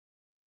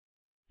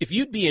If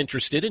you'd be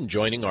interested in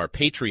joining our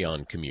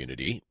Patreon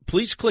community,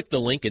 please click the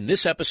link in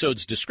this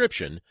episode's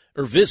description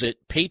or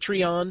visit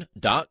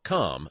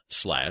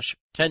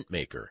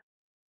patreon.com/tentmaker.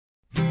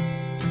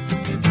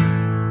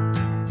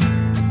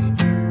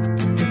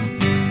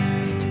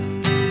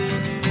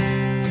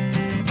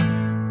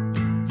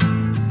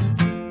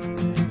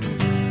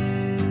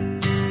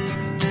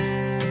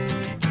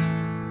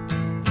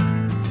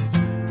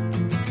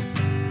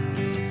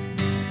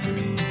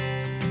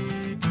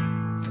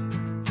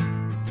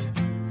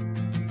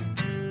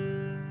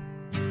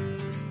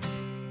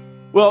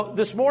 Well,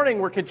 this morning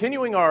we're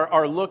continuing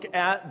our look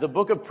at the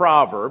book of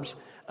Proverbs.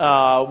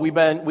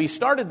 We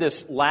started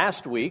this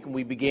last week, and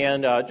we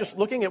began just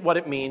looking at what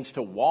it means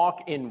to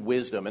walk in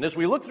wisdom. And as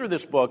we look through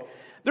this book,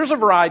 there's a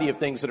variety of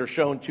things that are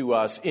shown to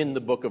us in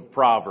the book of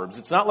Proverbs.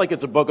 It's not like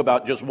it's a book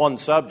about just one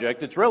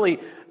subject. It's really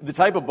the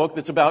type of book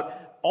that's about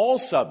all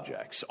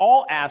subjects,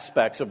 all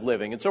aspects of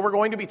living. And so we're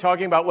going to be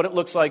talking about what it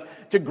looks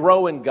like to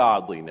grow in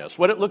godliness,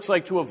 what it looks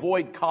like to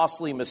avoid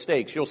costly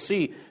mistakes. You'll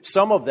see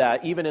some of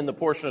that even in the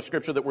portion of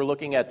Scripture that we're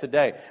looking at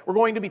today. We're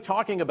going to be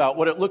talking about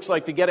what it looks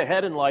like to get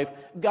ahead in life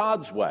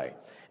God's way.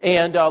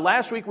 And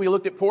last week we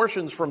looked at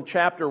portions from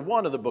chapter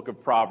 1 of the book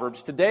of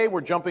Proverbs. Today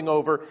we're jumping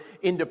over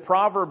into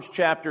Proverbs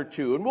chapter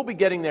 2, and we'll be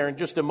getting there in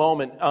just a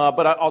moment.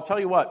 But I'll tell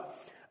you what.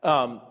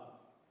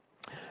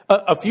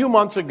 A few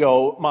months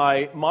ago,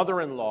 my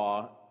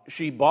mother-in-law,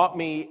 she bought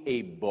me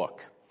a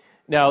book.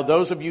 Now,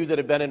 those of you that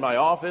have been in my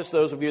office,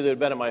 those of you that have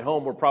been in my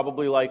home, were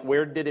probably like,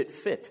 where did it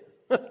fit?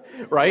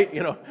 Right?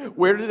 You know,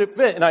 where did it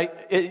fit? And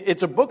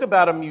it's a book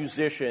about a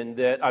musician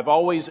that I've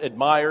always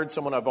admired,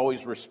 someone I've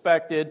always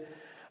respected.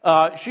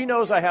 She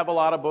knows I have a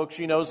lot of books.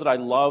 She knows that I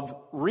love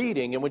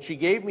reading. And when she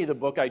gave me the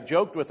book, I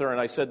joked with her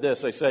and I said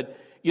this. I said,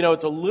 you know,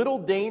 it's a little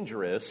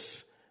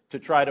dangerous to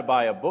try to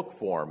buy a book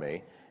for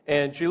me.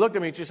 And she looked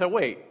at me and she said,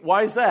 wait,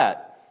 why is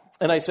that?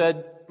 And I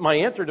said, my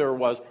answer to her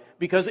was,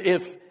 because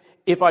if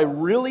I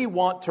really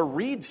want to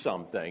read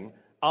something,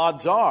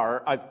 odds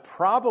are I've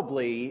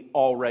probably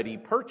already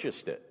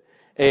purchased it.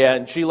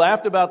 And she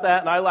laughed about that,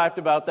 and I laughed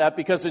about that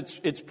because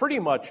it's pretty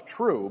much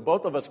true.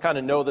 Both of us kind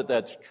of know that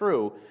that's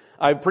true.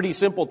 I have pretty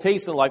simple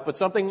taste in life, but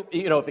something,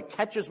 you know, if it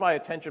catches my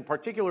attention,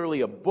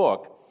 particularly a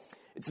book,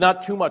 it's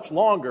not too much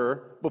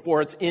longer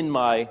before it's in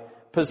my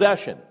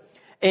possession.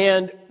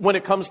 And when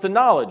it comes to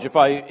knowledge, if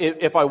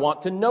I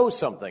want to know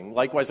something,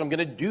 likewise, I'm going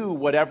to do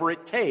whatever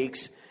it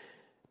takes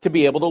to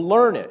be able to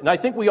learn it. And I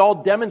think we all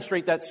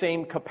demonstrate that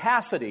same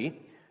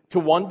capacity to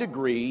one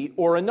degree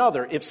or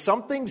another. If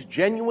something's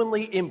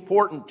genuinely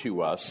important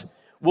to us,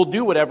 we'll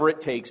do whatever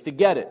it takes to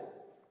get it.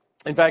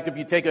 In fact, if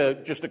you take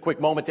just a quick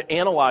moment to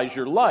analyze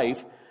your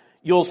life,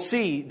 you'll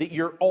see that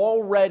you're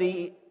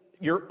already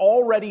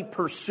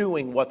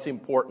pursuing what's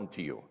important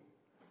to you.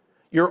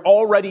 You're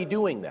already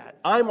doing that.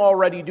 I'm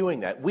already doing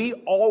that. We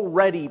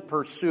already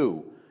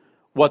pursue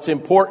what's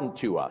important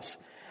to us.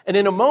 And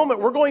in a moment,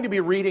 we're going to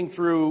be reading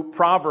through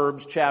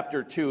Proverbs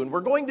chapter 2, and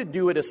we're going to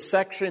do it a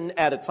section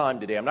at a time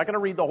today. I'm not going to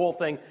read the whole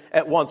thing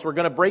at once. We're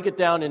going to break it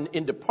down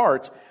into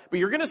parts, but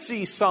you're going to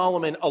see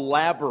Solomon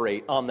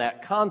elaborate on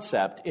that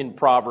concept in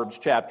Proverbs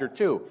chapter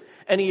 2.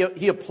 And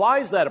he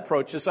applies that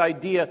approach, this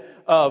idea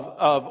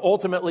of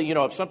ultimately, you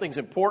know, if something's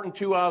important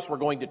to us, we're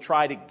going to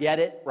try to get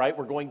it, right?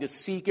 We're going to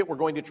seek it. We're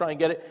going to try and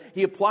get it.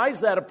 He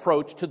applies that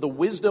approach to the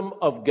wisdom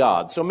of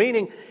God. So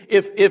meaning,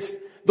 if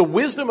the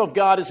wisdom of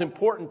God is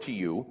important to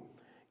you,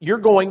 you're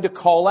going to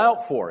call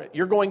out for it.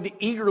 You're going to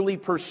eagerly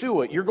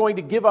pursue it. You're going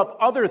to give up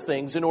other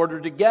things in order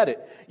to get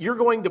it. You're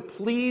going to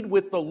plead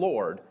with the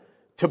Lord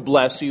to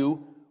bless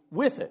you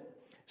with it.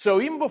 So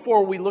even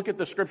before we look at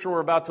the scripture we're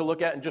about to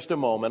look at in just a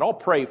moment, I'll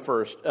pray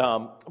first.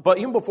 But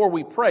even before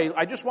we pray,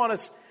 I just want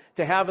us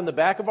to have in the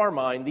back of our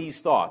mind these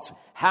thoughts.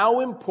 How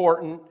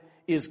important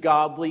is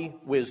godly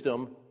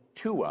wisdom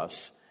to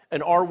us?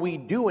 And are we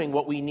doing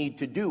what we need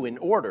to do in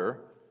order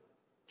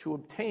to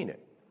obtain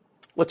it?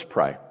 Let's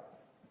pray.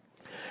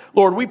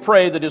 Lord, we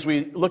pray that as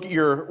we look at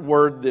your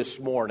word this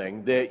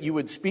morning, that you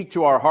would speak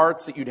to our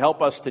hearts, that you'd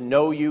help us to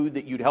know you,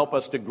 that you'd help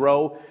us to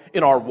grow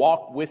in our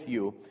walk with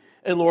you.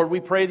 And Lord, we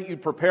pray that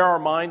you'd prepare our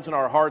minds and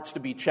our hearts to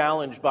be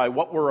challenged by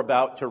what we're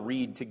about to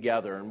read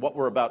together and what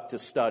we're about to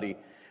study.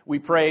 We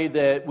pray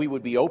that we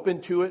would be open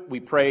to it. We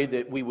pray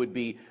that we would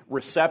be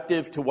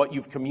receptive to what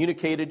you've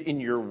communicated in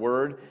your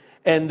word,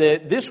 and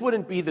that this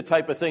wouldn't be the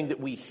type of thing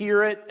that we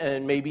hear it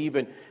and maybe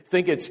even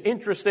think it's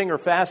interesting or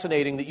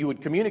fascinating that you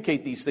would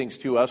communicate these things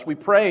to us. We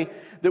pray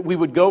that we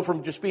would go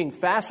from just being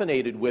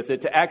fascinated with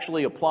it to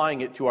actually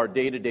applying it to our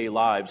day-to-day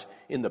lives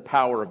in the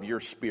power of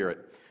your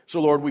Spirit. So,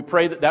 Lord, we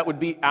pray that that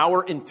would be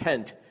our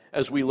intent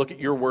as we look at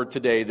your word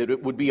today, that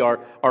it would be our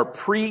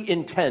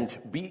pre-intent,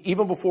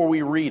 even before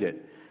we read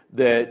it,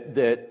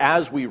 that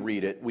as we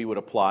read it, we would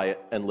apply it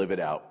and live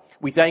it out.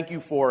 We thank you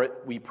for it.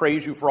 We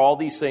praise you for all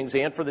these things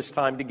and for this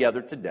time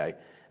together today.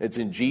 It's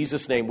in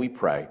Jesus' name we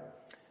pray.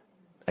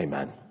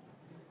 Amen.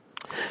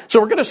 So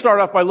we're going to start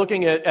off by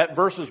looking at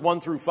verses 1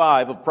 through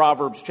 5 of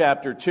Proverbs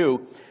chapter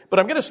 2. But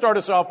I'm going to start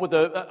us off with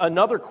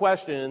another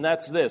question, and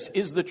that's this.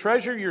 Is the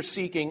treasure you're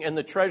seeking and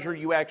the treasure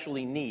you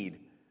actually need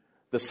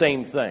the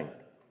same thing.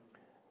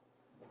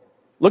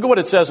 Look at what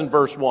it says in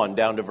verse 1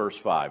 down to verse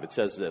 5. It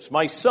says this,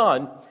 "My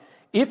son,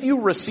 if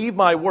you receive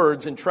my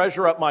words and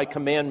treasure up my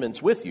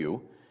commandments with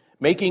you,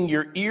 making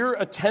your ear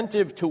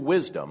attentive to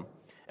wisdom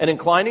and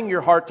inclining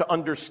your heart to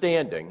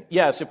understanding,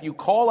 yes, if you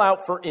call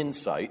out for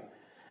insight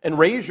and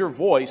raise your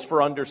voice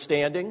for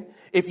understanding,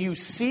 if you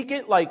seek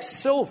it like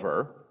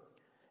silver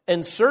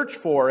and search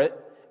for it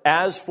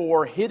as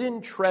for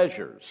hidden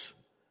treasures,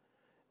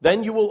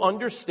 then you will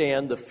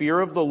understand the fear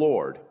of the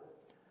Lord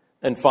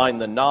and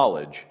find the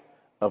knowledge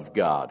of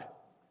God."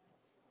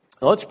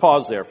 Now, let's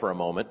pause there for a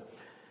moment.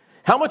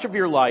 How much of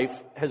your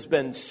life has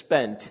been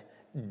spent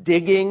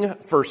digging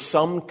for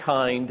some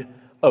kind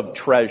of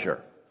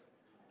treasure?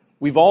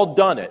 We've all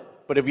done it,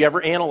 but have you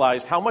ever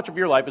analyzed how much of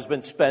your life has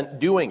been spent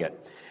doing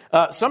it?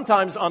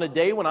 Sometimes on a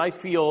day when I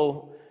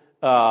feel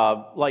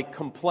like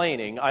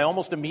complaining, I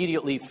almost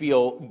immediately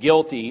feel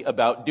guilty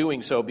about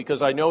doing so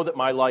because I know that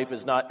my life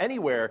is not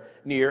anywhere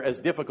near as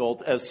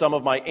difficult as some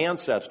of my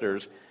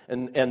ancestors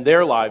and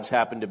their lives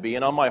happen to be.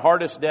 And on my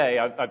hardest day,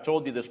 I've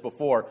told you this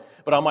before,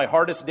 but on my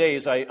hardest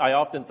days, I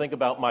often think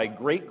about my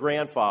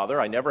great-grandfather.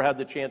 I never had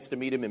the chance to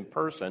meet him in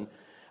person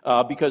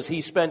because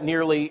he spent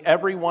nearly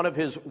every one of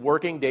his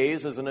working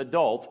days as an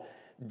adult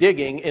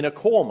digging in a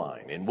coal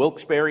mine in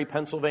Wilkes-Barre,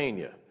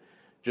 Pennsylvania.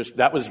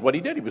 That was what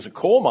he did. He was a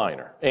coal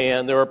miner.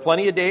 And there were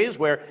plenty of days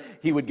where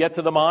he would get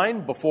to the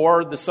mine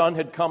before the sun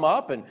had come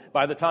up. And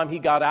by the time he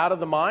got out of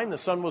the mine, the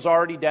sun was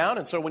already down.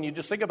 And so when you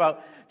just think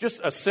about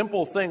just a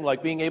simple thing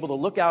like being able to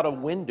look out a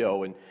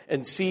window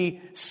and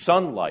see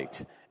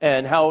sunlight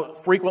and how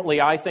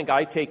frequently I think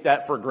I take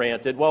that for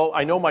granted. Well,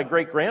 I know my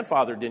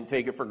great-grandfather didn't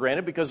take it for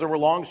granted because there were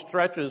long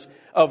stretches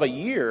of a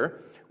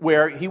year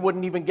where he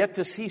wouldn't even get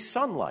to see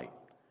sunlight.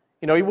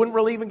 You know, he wouldn't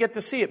really even get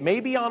to see it.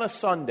 Maybe on a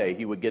Sunday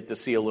he would get to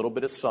see a little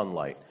bit of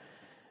sunlight.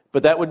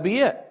 But that would be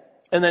it.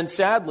 And then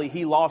sadly,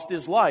 he lost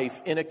his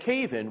life in a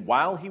cave-in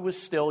while he was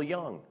still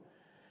young.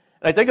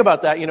 And I think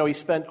about that, he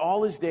spent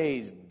all his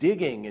days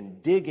digging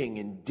and digging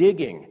and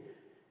digging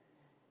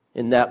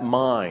in that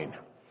mine.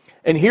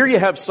 And here you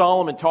have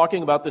Solomon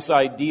talking about this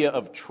idea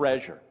of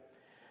treasure.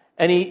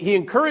 And he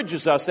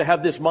encourages us to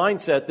have this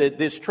mindset that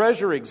this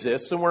treasure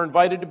exists and we're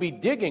invited to be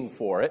digging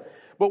for it.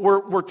 But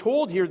we're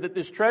told here that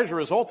this treasure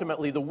is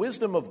ultimately the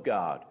wisdom of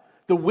God,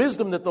 the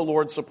wisdom that the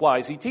Lord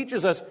supplies. He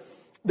teaches us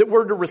that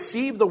we're to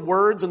receive the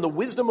words and the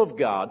wisdom of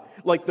God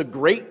like the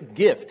great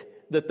gift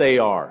that they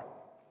are.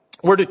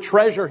 We're to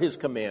treasure His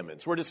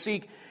commandments. We're to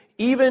seek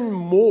even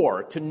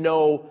more to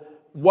know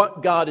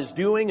what God is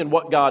doing and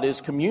what God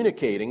is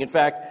communicating. In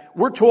fact,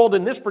 we're told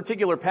in this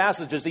particular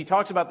passage, as he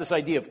talks about this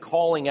idea of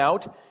calling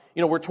out,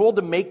 we're told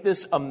to make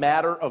this a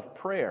matter of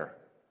prayer.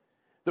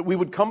 That we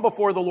would come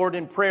before the Lord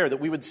in prayer, that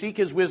we would seek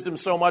His wisdom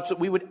so much that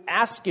we would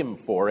ask Him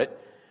for it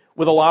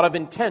with a lot of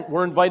intent.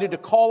 We're invited to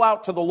call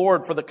out to the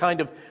Lord for the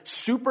kind of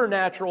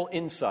supernatural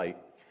insight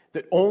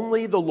that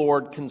only the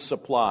Lord can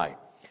supply.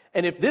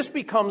 And if this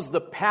becomes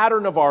the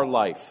pattern of our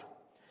life,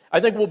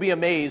 I think we'll be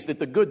amazed at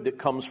the good that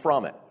comes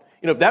from it.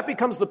 If that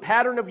becomes the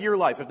pattern of your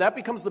life, if that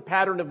becomes the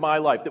pattern of my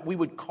life, that we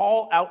would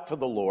call out to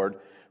the Lord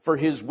for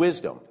His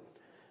wisdom,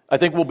 I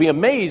think we'll be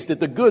amazed at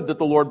the good that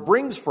the Lord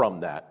brings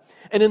from that.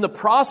 And in the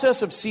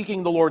process of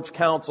seeking the Lord's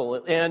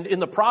counsel and in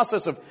the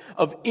process of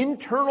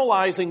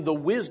internalizing the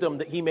wisdom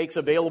that He makes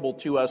available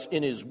to us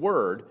in His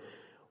Word,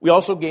 we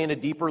also gain a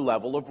deeper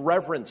level of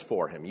reverence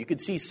for Him. You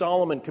could see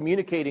Solomon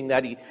communicating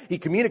that. He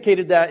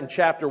communicated that in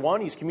chapter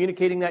 1. He's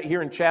communicating that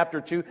here in chapter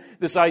 2.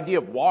 This idea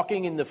of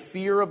walking in the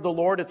fear of the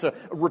Lord. It's a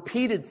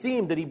repeated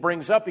theme that he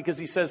brings up because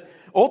he says,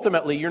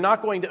 ultimately, you're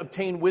not going to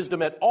obtain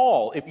wisdom at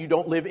all if you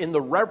don't live in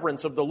the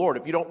reverence of the Lord.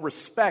 If you don't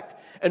respect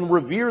and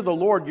revere the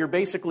Lord, you're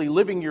basically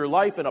living your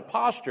life in a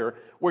posture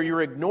where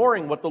you're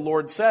ignoring what the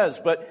Lord says.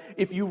 But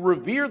if you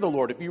revere the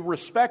Lord, if you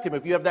respect Him,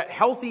 if you have that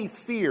healthy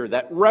fear,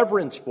 that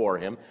reverence for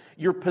Him,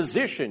 you're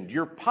positioned,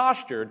 you're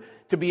postured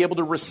to be able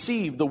to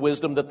receive the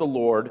wisdom that the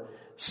Lord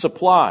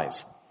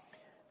supplies.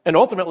 And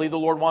ultimately, the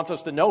Lord wants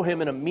us to know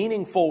Him in a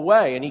meaningful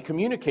way, and He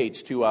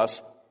communicates to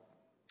us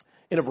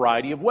in a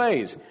variety of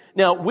ways.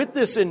 Now, with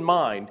this in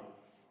mind,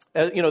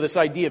 this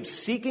idea of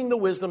seeking the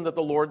wisdom that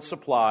the Lord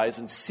supplies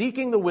and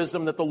seeking the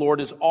wisdom that the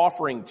Lord is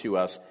offering to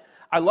us,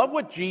 I love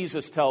what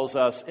Jesus tells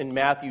us in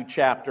Matthew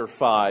chapter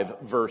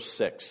 5, verse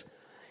 6.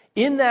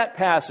 In that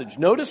passage,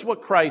 notice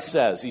what Christ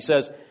says. He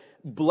says,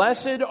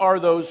 "Blessed are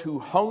those who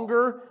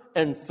hunger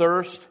and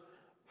thirst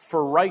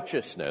for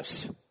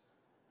righteousness,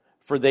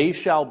 for they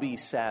shall be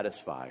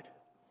satisfied."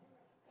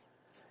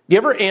 Do you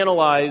ever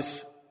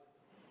analyze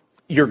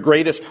your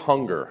greatest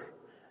hunger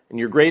and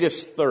your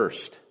greatest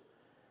thirst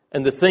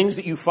and the things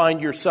that you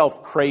find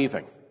yourself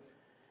craving?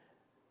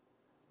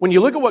 When you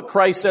look at what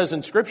Christ says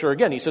in Scripture,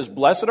 again, He says,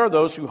 "Blessed are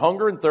those who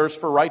hunger and thirst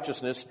for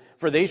righteousness,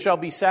 for they shall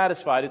be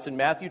satisfied." It's in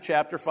Matthew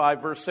chapter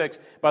 5, verse 6.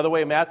 By the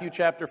way, Matthew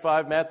chapter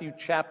 5, Matthew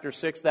chapter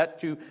 6,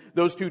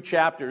 those two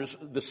chapters,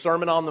 the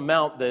Sermon on the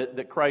Mount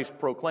that Christ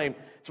proclaimed,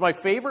 it's my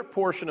favorite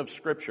portion of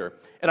Scripture.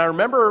 And I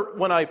remember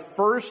when I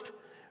first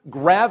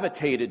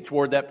gravitated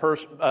toward that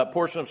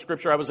portion of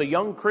Scripture. I was a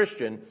young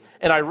Christian,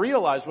 and I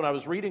realized when I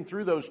was reading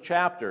through those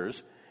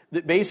chapters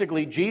that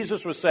basically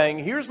Jesus was saying,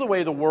 here's the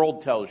way the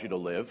world tells you to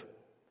live,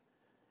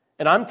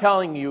 and I'm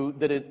telling you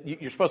that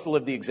you're supposed to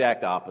live the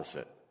exact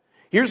opposite.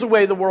 Here's the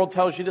way the world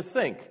tells you to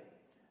think,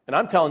 and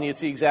I'm telling you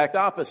it's the exact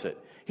opposite.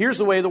 Here's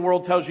the way the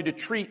world tells you to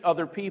treat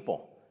other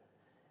people,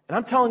 and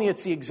I'm telling you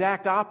it's the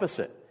exact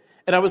opposite.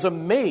 And I was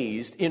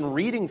amazed in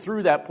reading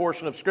through that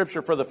portion of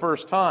Scripture for the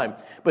first time.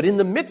 But in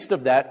the midst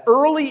of that,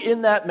 early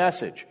in that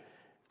message,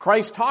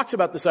 Christ talks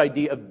about this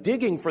idea of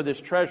digging for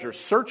this treasure,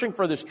 searching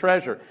for this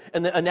treasure.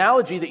 And the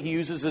analogy that he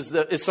uses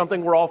is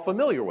something we're all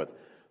familiar with: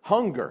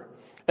 hunger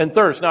and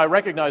thirst. Now, I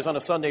recognize on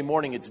a Sunday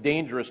morning it's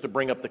dangerous to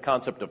bring up the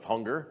concept of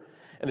hunger.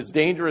 And it's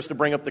dangerous to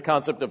bring up the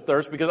concept of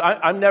thirst because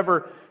I'm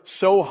never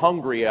so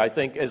hungry, I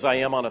think, as I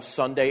am on a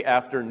Sunday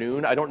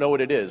afternoon. I don't know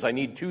what it is. I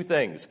need two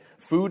things: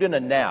 food and a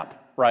nap.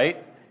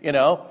 Right? And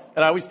I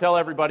always tell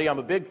everybody I'm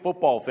a big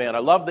football fan. I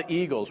love the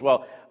Eagles.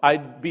 Well,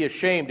 I'd be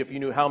ashamed if you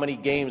knew how many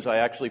games I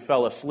actually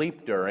fell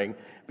asleep during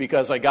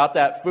because I got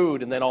that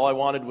food and then all I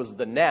wanted was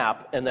the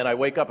nap. And then I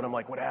wake up and I'm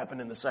like, what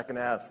happened in the second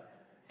half?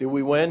 Did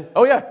we win?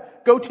 Oh yeah,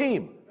 go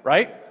team,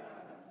 right?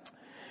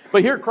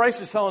 But here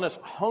Christ is telling us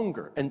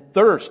hunger and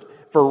thirst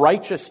for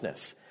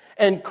righteousness.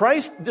 And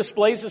Christ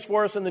displays this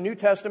for us in the New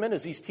Testament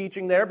as he's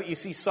teaching there, but you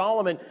see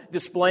Solomon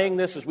displaying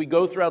this as we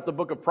go throughout the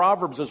book of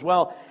Proverbs as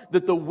well,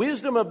 that the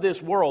wisdom of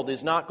this world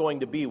is not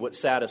going to be what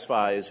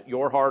satisfies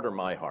your heart or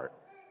my heart.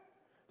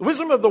 The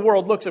wisdom of the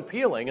world looks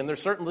appealing, and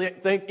there's certainly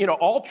things,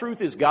 all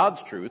truth is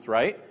God's truth,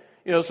 right?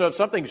 So if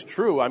something's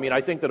true,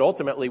 I think that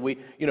ultimately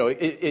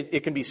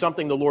it can be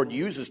something the Lord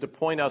uses to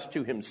point us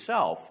to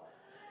himself.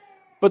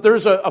 But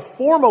there's a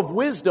form of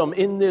wisdom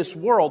in this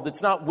world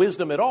that's not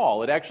wisdom at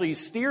all. It actually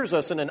steers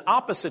us in an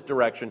opposite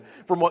direction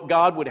from what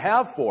God would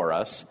have for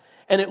us.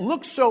 And it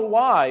looks so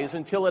wise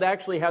until it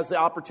actually has the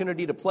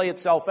opportunity to play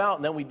itself out,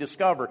 and then we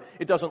discover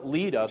it doesn't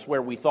lead us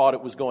where we thought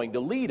it was going to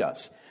lead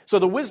us. So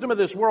the wisdom of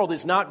this world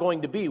is not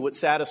going to be what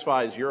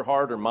satisfies your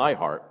heart or my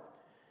heart.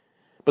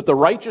 But the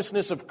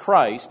righteousness of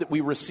Christ that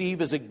we receive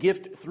as a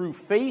gift through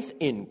faith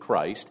in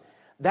Christ,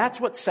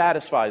 that's what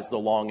satisfies the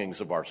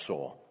longings of our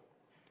soul.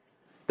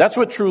 That's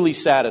what truly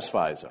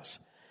satisfies us.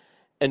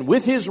 And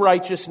with his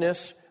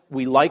righteousness,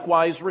 we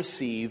likewise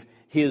receive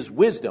his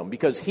wisdom,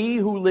 because he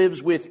who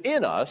lives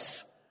within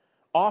us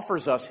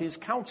offers us his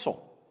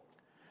counsel.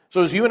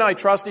 So as you and I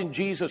trust in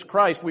Jesus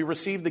Christ, we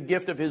receive the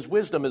gift of his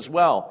wisdom as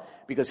well,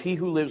 because he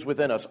who lives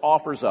within us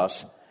offers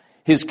us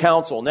his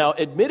counsel. Now,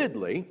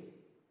 admittedly,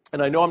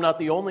 and I know I'm not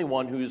the only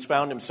one who's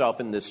found himself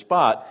in this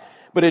spot,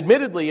 but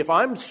admittedly, if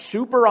I'm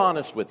super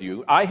honest with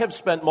you, I have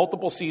spent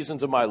multiple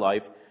seasons of my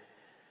life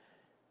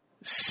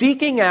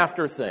seeking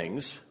after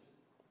things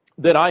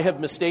that I have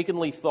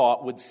mistakenly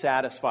thought would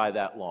satisfy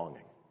that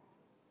longing.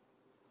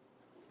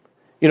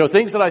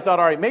 Things that I thought,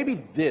 all right, maybe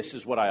this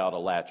is what I ought to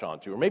latch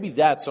onto, or maybe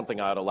that's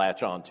something I ought to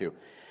latch onto.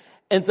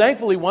 And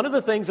thankfully, one of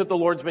the things that the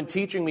Lord's been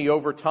teaching me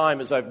over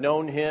time as I've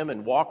known him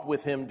and walked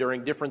with him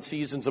during different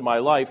seasons of my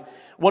life,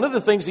 one of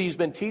the things that he's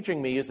been teaching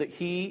me is that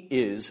he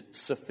is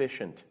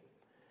sufficient.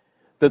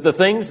 That the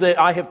things that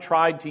I have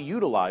tried to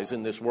utilize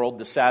in this world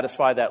to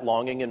satisfy that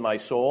longing in my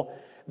soul,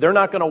 they're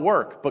not going to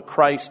work, but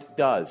Christ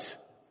does.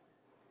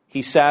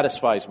 He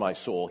satisfies my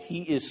soul.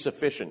 He is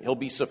sufficient. He'll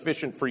be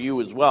sufficient for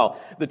you as well.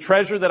 The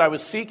treasure that I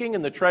was seeking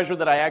and the treasure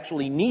that I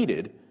actually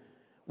needed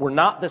were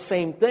not the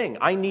same thing.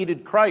 I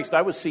needed Christ.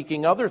 I was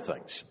seeking other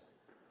things.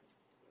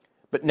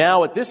 But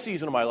now at this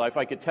season of my life,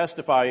 I could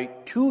testify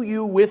to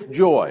you with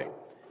joy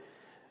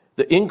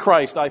that in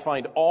Christ I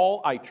find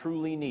all I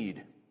truly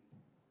need.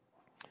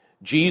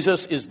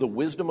 Jesus is the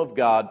wisdom of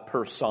God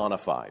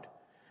personified.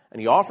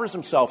 And he offers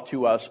himself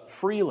to us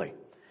freely.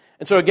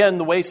 And so again,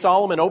 the way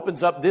Solomon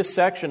opens up this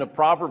section of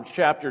Proverbs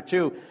chapter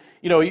 2,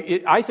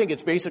 I think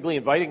it's basically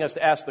inviting us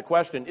to ask the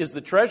question, is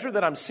the treasure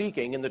that I'm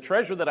seeking and the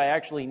treasure that I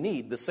actually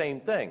need the same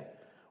thing?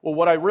 Well,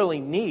 what I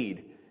really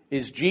need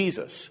is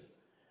Jesus.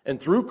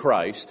 And through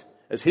Christ,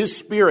 as his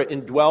Spirit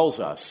indwells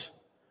us,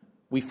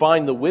 we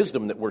find the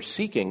wisdom that we're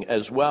seeking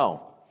as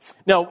well.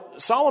 Now,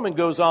 Solomon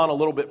goes on a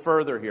little bit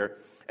further here.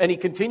 And he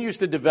continues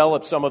to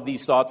develop some of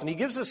these thoughts, and he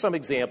gives us some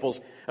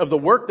examples of the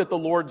work that the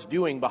Lord's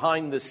doing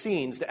behind the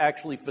scenes to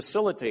actually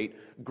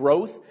facilitate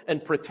growth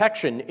and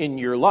protection in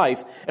your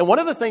life. And one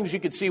of the things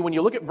you could see when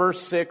you look at verse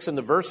 6 and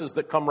the verses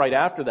that come right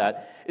after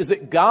that is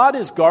that God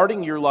is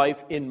guarding your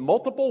life in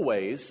multiple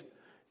ways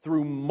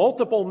through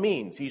multiple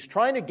means. He's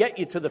trying to get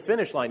you to the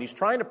finish line. He's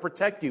trying to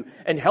protect you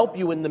and help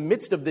you in the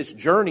midst of this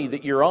journey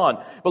that you're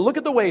on. But look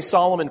at the way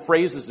Solomon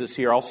phrases this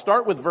here. I'll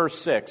start with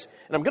verse 6,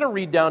 and I'm going to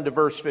read down to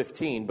verse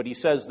 15, but he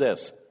says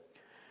this: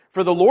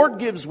 "For the Lord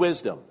gives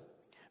wisdom.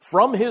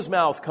 From his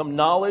mouth come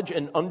knowledge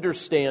and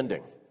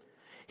understanding.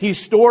 He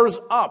stores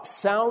up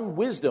sound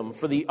wisdom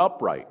for the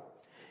upright.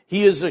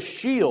 He is a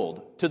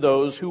shield to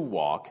those who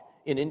walk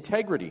in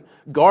integrity,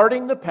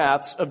 guarding the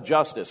paths of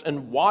justice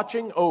and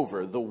watching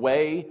over the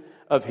way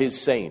of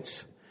his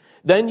saints.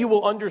 Then you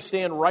will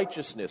understand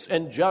righteousness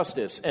and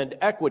justice and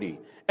equity,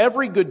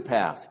 every good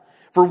path.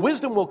 For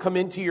wisdom will come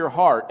into your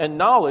heart, and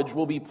knowledge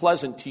will be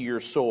pleasant to your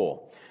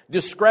soul.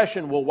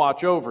 Discretion will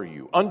watch over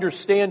you.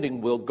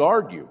 Understanding will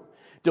guard you,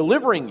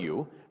 delivering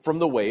you from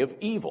the way of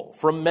evil,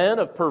 from men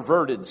of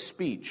perverted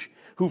speech,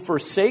 who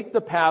forsake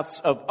the paths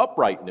of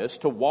uprightness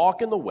to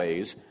walk in the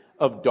ways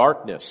of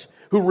darkness,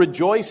 who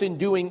rejoice in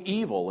doing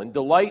evil and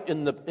delight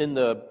in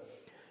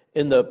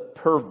the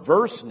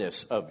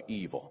perverseness of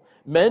evil,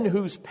 men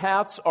whose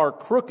paths are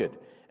crooked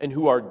and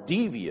who are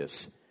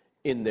devious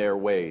in their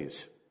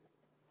ways.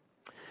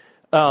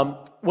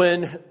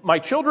 When my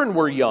children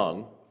were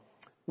young,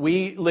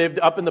 we lived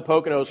up in the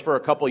Poconos for a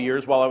couple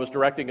years while I was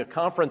directing a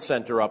conference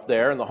center up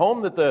there. And the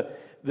home that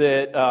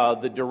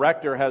the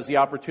director has the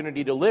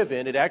opportunity to live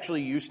in, it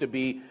actually used to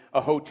be a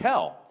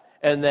hotel.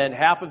 And then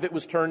half of it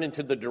was turned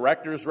into the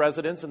director's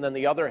residence, and then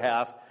the other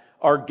half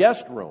are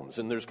guest rooms.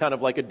 And there's kind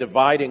of like a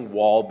dividing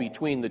wall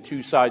between the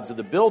two sides of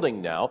the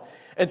building now.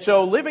 And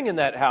so living in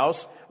that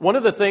house, one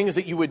of the things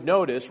that you would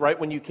notice right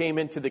when you came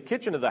into the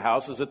kitchen of the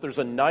house is that there's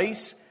a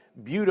nice,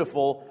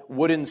 beautiful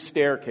wooden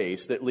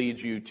staircase that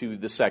leads you to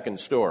the second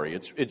story.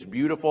 It's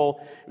beautiful.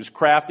 It was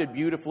crafted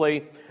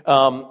beautifully.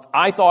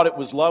 I thought it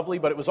was lovely,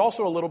 but it was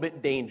also a little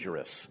bit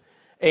dangerous.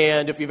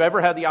 And if you've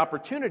ever had the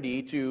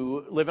opportunity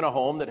to live in a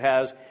home that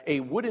has a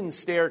wooden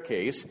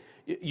staircase,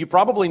 you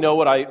probably know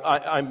what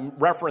I'm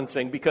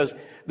referencing, because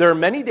there are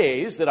many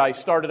days that I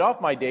started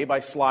off my day by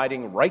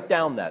sliding right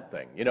down that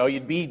thing. You know,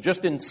 you'd be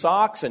just in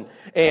socks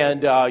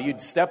and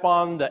you'd step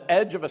on the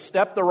edge of a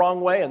step the wrong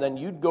way, and then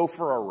you'd go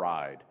for a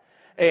ride.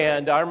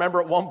 And I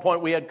remember at one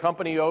point we had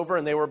company over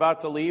and they were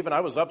about to leave, and I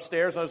was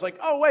upstairs and I was like,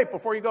 oh, wait,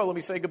 before you go, let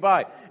me say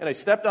goodbye. And I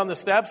stepped on the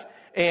steps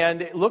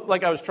and it looked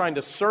like I was trying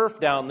to surf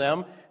down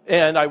them,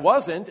 and I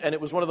wasn't, and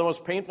it was one of the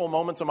most painful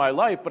moments of my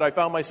life, but I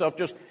found myself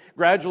just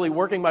gradually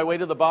working my way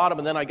to the bottom,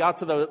 and then I got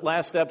to the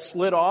last step,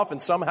 slid off,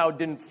 and somehow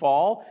didn't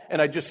fall,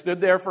 and I just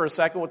stood there for a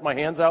second with my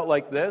hands out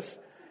like this.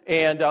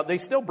 And they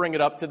still bring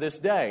it up to this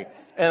day.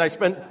 And I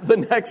spent the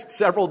next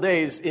several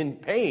days in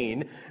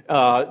pain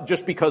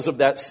just because of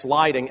that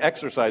sliding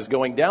exercise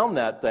going down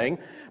that thing.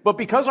 But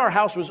because our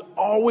house was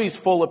always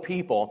full of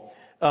people,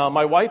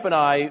 my wife and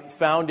I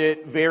found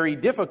it very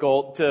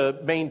difficult to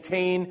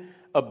maintain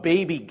a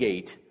baby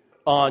gate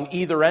on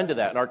either end of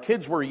that. And our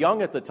kids were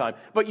young at the time.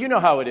 But you know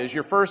how it is.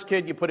 Your first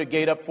kid, you put a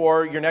gate up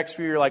for. Your next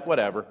few, you're like,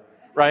 whatever,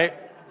 right?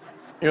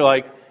 You're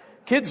like,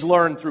 kids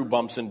learn through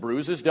bumps and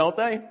bruises, don't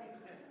they?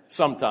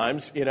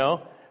 Sometimes, you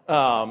know.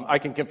 I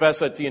can confess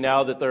that to you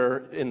now that they're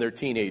in their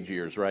teenage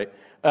years, right?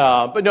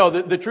 But no,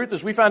 the truth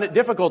is we found it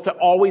difficult to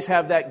always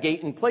have that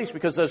gate in place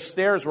because those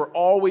stairs were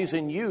always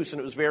in use, and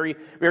it was very,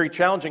 very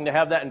challenging to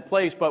have that in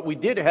place. But we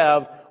did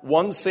have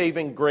one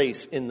saving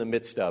grace in the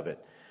midst of it.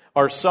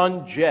 Our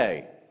son,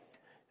 Jay.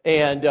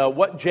 And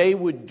what Jay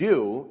would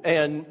do,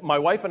 and my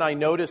wife and I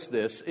noticed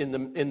this in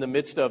the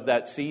midst of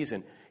that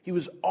season, he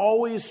was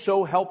always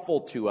so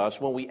helpful to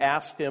us when we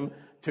asked him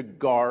to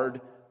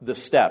guard the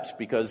steps,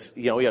 because,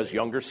 you know, he has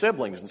younger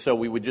siblings. And so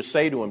we would just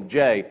say to him,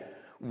 Jay,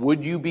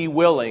 would you be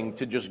willing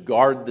to just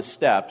guard the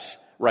steps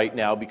right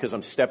now, because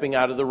I'm stepping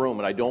out of the room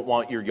and I don't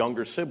want your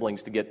younger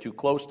siblings to get too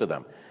close to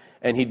them.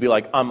 And he'd be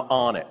like, I'm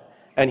on it.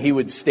 And he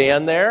would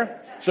stand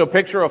there. So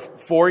picture a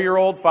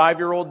 4-year-old,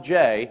 5-year-old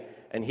Jay,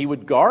 and he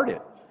would guard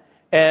it.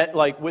 And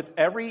like with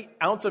every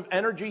ounce of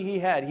energy he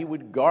had, he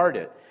would guard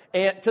it.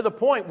 And to the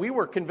point we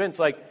were convinced,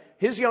 like,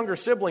 his younger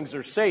siblings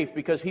are safe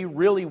because he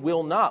really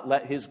will not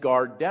let his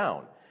guard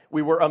down.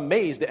 We were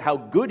amazed at how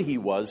good he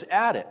was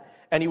at it.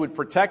 And he would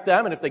protect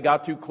them, and if they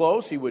got too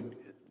close, he would,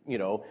 you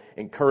know,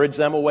 encourage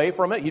them away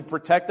from it. He'd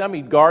protect them,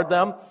 he'd guard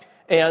them.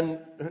 And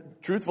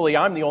truthfully,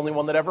 I'm the only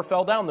one that ever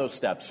fell down those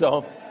steps.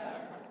 So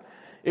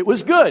it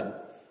was good.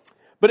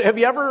 But have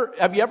you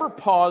ever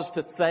paused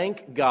to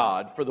thank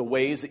God for the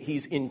ways that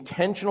He's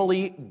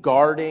intentionally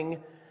guarding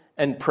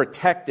and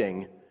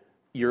protecting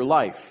your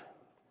life?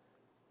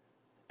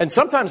 And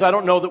sometimes I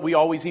don't know that we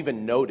always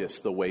even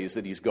notice the ways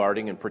that He's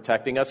guarding and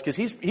protecting us, because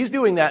He's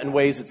doing that in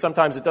ways that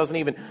sometimes it doesn't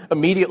even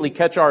immediately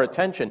catch our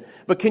attention.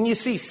 But can you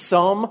see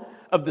some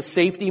of the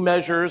safety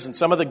measures and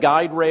some of the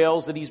guide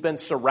rails that He's been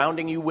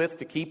surrounding you with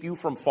to keep you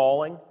from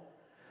falling?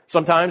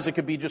 Sometimes it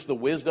could be just the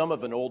wisdom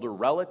of an older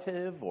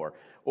relative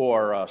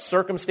or a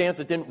circumstance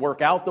that didn't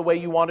work out the way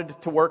you wanted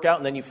it to work out,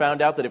 and then you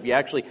found out that if you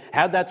actually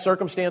had that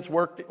circumstance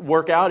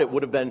work out, it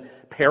would have been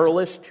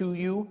perilous to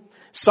you.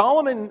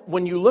 Solomon,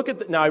 when you look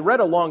at now I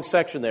read a long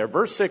section there,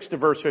 verse 6 to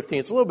verse 15,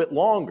 it's a little bit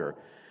longer.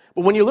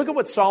 But when you look at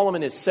what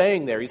Solomon is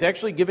saying there, he's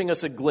actually giving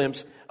us a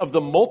glimpse of the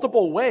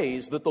multiple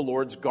ways that the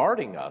Lord's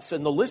guarding us.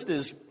 And the list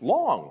is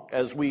long,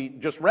 as we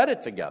just read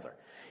it together.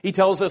 He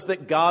tells us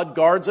that God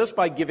guards us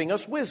by giving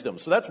us wisdom.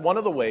 So that's one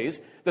of the ways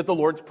that the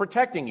Lord's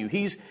protecting you.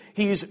 He's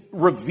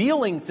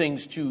revealing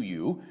things to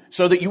you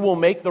so that you will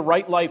make the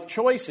right life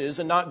choices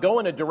and not go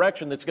in a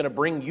direction that's going to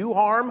bring you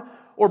harm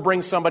or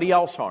bring somebody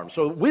else harm.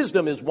 So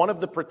wisdom is one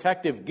of the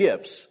protective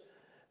gifts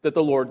that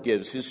the Lord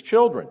gives His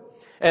children.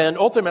 And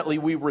ultimately,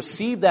 we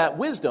receive that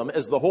wisdom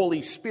as the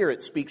Holy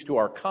Spirit speaks to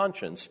our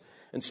conscience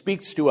and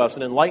speaks to us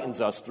and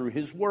enlightens us through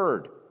His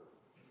Word.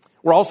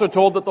 We're also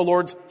told that the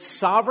Lord's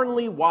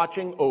sovereignly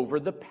watching over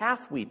the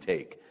path we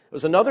take. It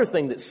was another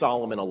thing that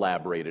Solomon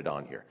elaborated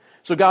on here.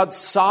 So God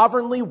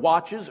sovereignly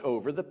watches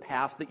over the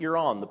path that you're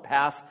on, the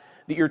path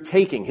that you're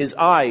taking. His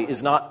eye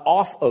is not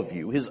off of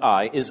you. His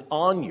eye is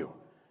on you.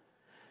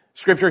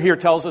 Scripture here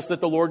tells us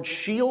that the Lord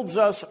shields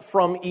us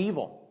from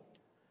evil.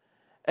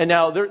 And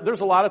now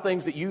there's a lot of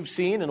things that you've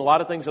seen and a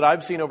lot of things that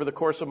I've seen over the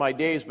course of my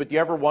days, but do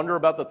you ever wonder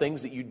about the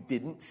things that you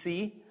didn't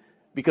see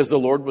because the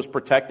Lord was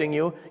protecting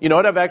you? You know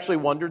what I've actually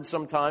wondered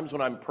sometimes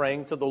when I'm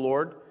praying to the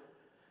Lord?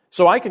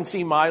 So I can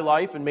see my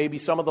life and maybe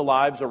some of the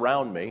lives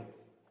around me,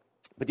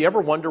 but do you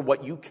ever wonder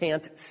what you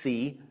can't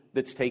see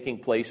that's taking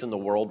place in the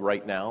world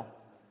right now?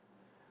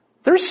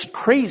 There's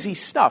crazy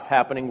stuff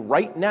happening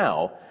right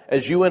now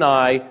as you and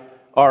I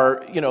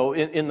are,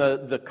 in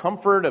the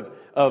comfort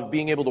of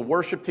being able to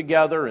worship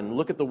together and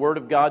look at the Word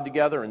of God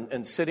together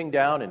and sitting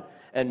down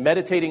and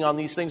meditating on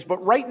these things.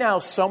 But right now,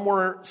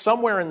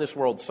 somewhere in this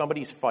world,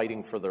 somebody's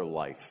fighting for their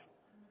life.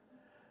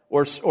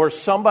 Or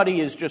somebody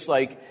is just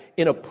like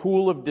in a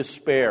pool of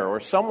despair, or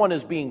someone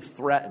is being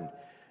threatened,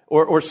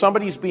 or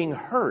somebody's being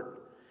hurt.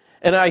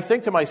 And I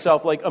think to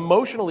myself, like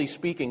emotionally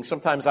speaking,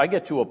 sometimes I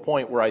get to a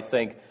point where I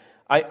think,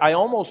 I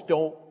almost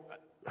don't,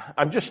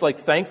 I'm just like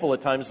thankful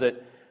at times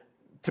that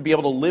to be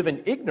able to live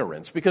in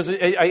ignorance, because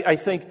I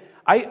think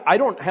I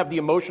don't have the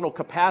emotional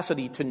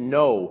capacity to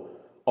know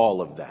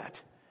all of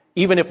that.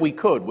 Even if we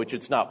could, which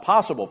it's not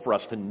possible for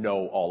us to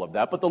know all of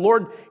that. But the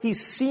Lord,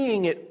 He's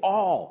seeing it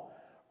all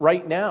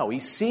right now.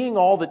 He's seeing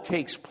all that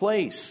takes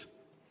place.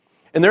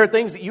 And there are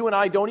things that you and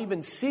I don't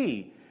even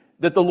see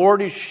that the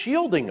Lord is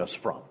shielding us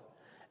from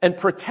and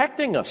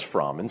protecting us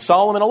from. And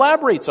Solomon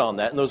elaborates on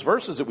that in those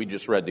verses that we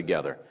just read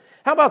together.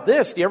 How about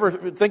this? Do you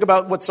ever think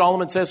about what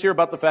Solomon says here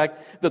about the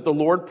fact that the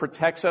Lord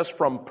protects us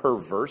from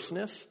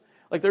perverseness?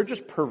 Like they're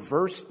just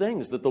perverse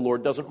things that the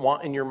Lord doesn't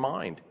want in your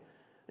mind.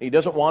 He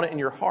doesn't want it in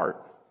your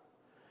heart.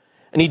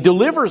 And He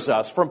delivers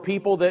us from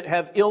people that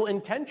have ill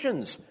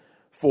intentions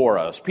for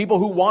us, people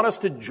who want us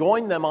to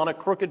join them on a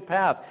crooked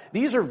path.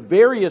 These are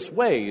various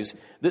ways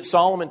that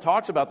Solomon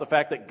talks about the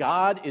fact that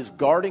God is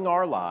guarding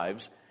our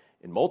lives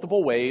in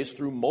multiple ways,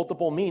 through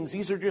multiple means.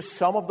 These are just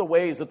some of the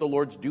ways that the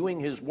Lord's doing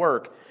His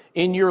work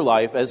in your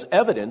life as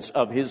evidence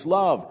of His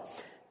love.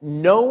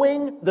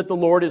 Knowing that the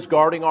Lord is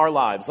guarding our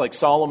lives, like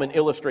Solomon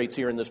illustrates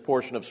here in this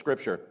portion of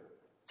Scripture,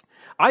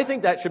 I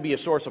think that should be a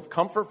source of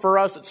comfort for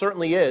us. It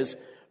certainly is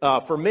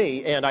for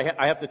me. And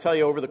I have to tell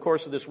you, over the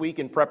course of this week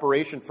in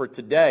preparation for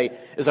today,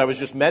 as I was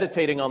just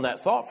meditating on that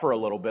thought for a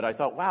little bit, I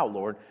thought, wow,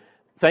 Lord,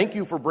 thank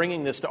you for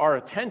bringing this to our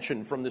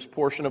attention from this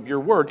portion of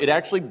your word. It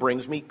actually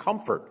brings me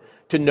comfort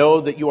to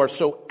know that you are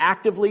so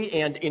actively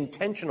and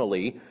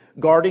intentionally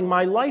guarding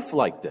my life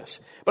like this.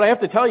 But I have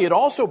to tell you, it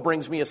also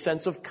brings me a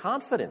sense of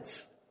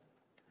confidence.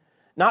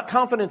 Not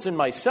confidence in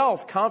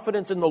myself,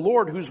 confidence in the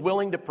Lord, who's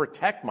willing to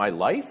protect my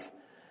life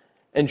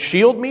and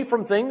shield me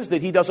from things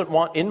that He doesn't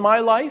want in my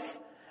life,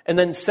 and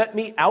then set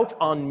me out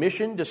on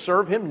mission to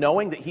serve Him,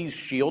 knowing that He's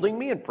shielding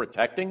me and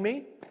protecting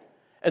me,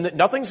 and that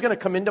nothing's going to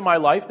come into my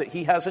life that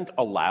He hasn't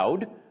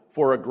allowed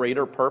for a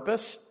greater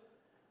purpose.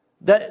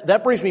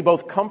 That brings me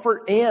both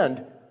comfort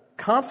and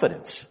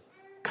confidence.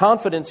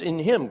 Confidence in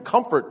Him,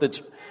 comfort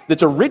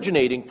that's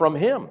originating from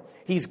Him.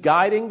 He's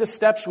guiding the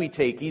steps we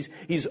take.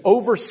 He's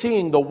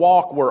overseeing the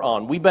walk we're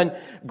on. We've been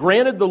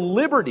granted the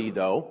liberty,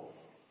 though,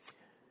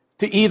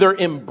 to either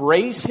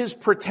embrace His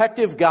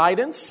protective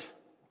guidance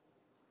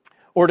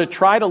or to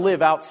try to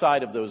live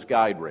outside of those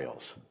guide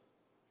rails.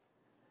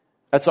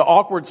 That's an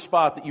awkward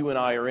spot that you and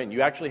I are in.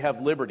 You actually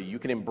have liberty. You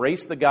can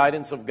embrace the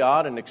guidance of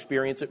God and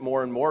experience it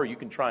more and more. Or you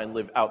can try and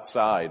live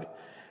outside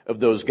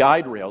of those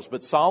guide rails.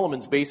 But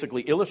Solomon's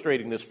basically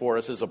illustrating this for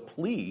us as a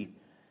plea,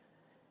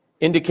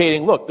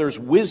 indicating, look, there's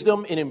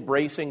wisdom in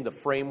embracing the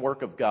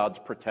framework of God's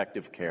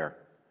protective care.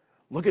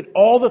 Look at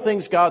all the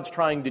things God's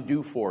trying to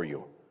do for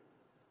you.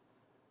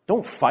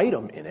 Don't fight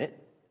Him in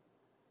it.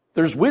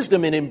 There's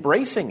wisdom in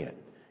embracing it.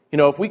 You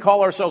know, if we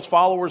call ourselves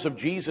followers of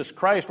Jesus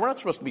Christ, we're not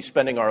supposed to be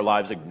spending our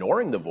lives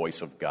ignoring the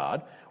voice of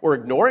God or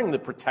ignoring the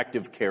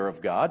protective care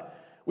of God.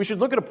 We should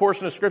look at a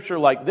portion of Scripture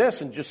like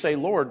this and just say,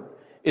 Lord,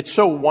 it's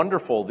so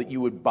wonderful that you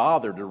would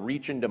bother to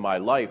reach into my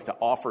life to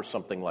offer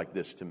something like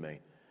this to me.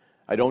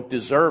 I don't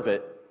deserve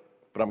it,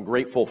 but I'm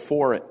grateful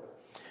for it.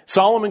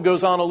 Solomon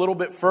goes on a little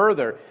bit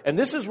further, and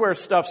this is where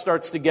stuff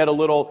starts to get a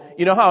little,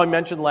 you know how I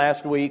mentioned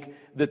last week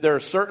that there are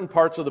certain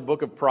parts of the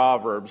book of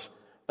Proverbs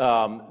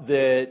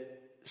that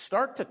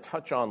start to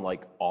touch on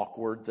like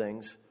awkward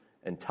things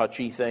and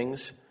touchy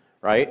things,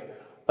 right?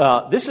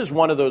 This is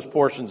one of those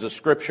portions of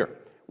Scripture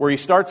where he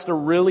starts to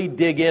really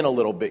dig in a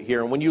little bit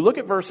here. And when you look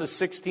at verses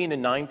 16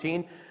 and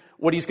 19,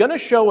 what he's going to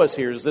show us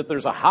here is that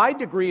there's a high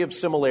degree of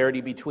similarity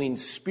between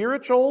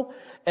spiritual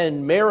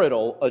and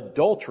marital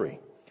adultery.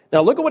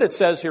 Now look at what it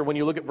says here when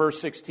you look at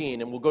verse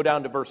 16, and we'll go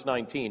down to verse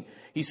 19.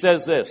 He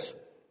says this,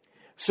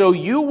 "So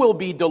you will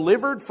be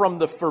delivered from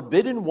the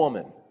forbidden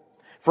woman,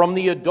 from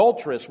the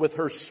adulteress with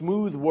her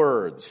smooth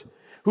words,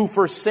 who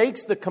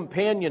forsakes the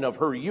companion of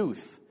her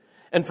youth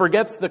and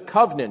forgets the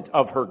covenant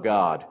of her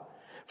God.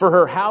 For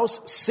her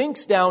house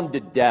sinks down to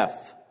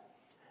death,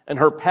 and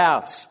her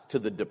paths to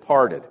the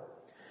departed.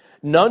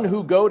 None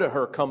who go to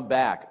her come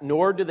back,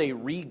 nor do they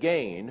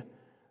regain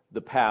the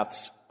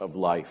paths of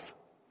life.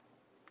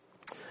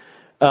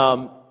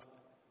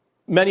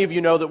 Many of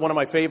you know that one of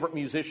my favorite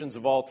musicians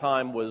of all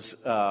time was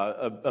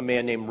a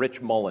man named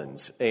Rich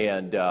Mullins.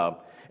 And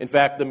in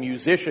fact, the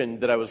musician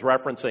that I was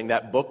referencing,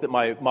 that book that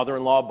my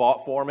mother-in-law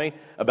bought for me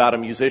about a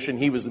musician,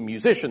 he was the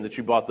musician that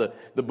she bought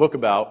the book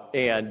about.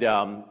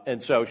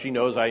 And so she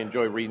knows I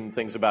enjoy reading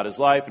things about his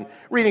life and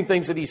reading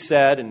things that he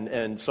said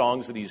and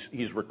songs that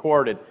he's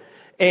recorded.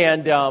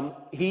 And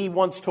he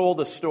once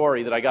told a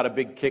story that I got a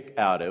big kick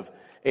out of.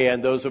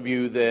 And those of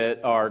you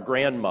that are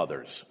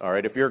grandmothers, all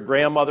right, if you're a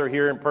grandmother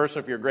here in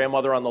person, if you're a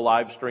grandmother on the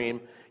live stream,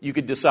 you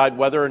could decide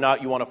whether or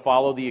not you want to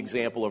follow the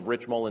example of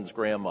Rich Mullins'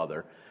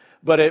 grandmother.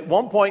 But at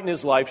one point in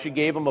his life, she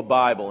gave him a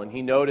Bible, and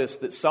he noticed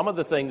that some of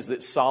the things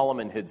that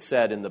Solomon had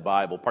said in the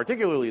Bible,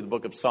 particularly the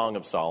book of Song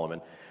of Solomon,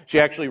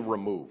 she actually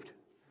removed.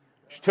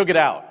 She took it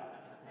out.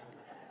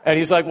 And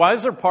he's like, why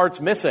is there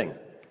parts missing?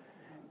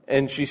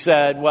 And she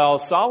said, well,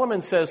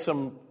 Solomon says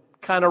some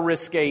kind of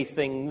risque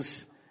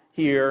things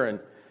here, and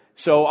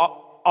so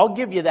I'll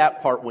give you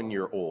that part when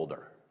you're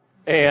older.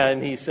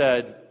 And he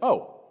said,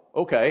 oh,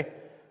 okay.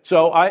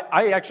 So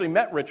I actually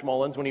met Rich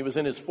Mullins when he was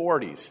in his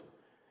 40s.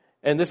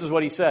 And this is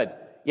what he said.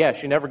 Yeah,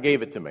 she never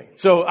gave it to me.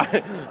 So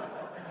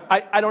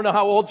I don't know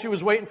how old she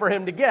was waiting for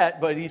him to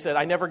get, but he said,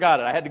 I never got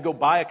it. I had to go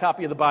buy a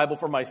copy of the Bible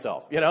for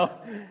myself,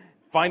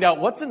 Find out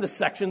what's in the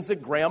sections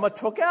that Grandma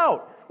took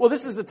out. Well,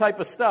 this is the type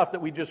of stuff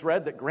that we just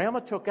read that Grandma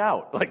took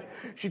out. Like,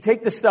 she'd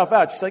take this stuff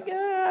out. She's like,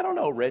 I don't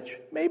know, Rich.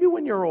 Maybe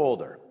when you're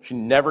older. She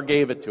never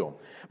gave it to him.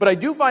 But I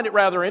do find it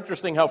rather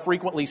interesting how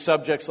frequently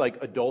subjects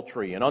like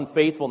adultery and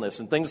unfaithfulness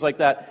and things like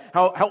that,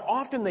 how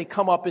often they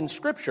come up in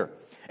Scripture.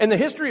 In the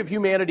history of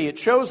humanity, it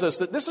shows us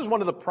that this is one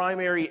of the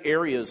primary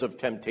areas of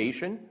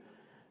temptation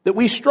that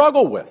we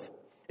struggle with.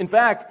 In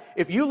fact,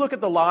 if you look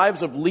at the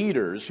lives of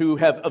leaders who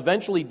have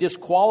eventually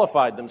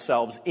disqualified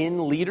themselves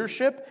in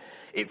leadership,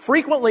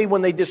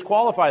 when they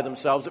disqualify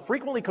themselves, it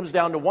frequently comes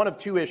down to one of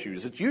two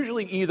issues. It's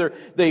usually either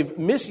they've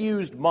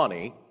misused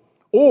money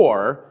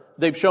or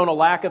they've shown a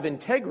lack of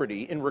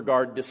integrity in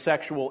regard to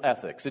sexual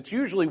ethics. It's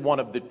usually one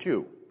of the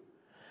two.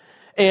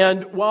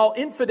 And while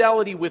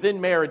infidelity within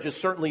marriage is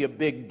certainly a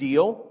big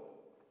deal,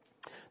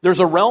 there's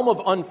a realm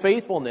of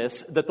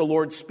unfaithfulness that the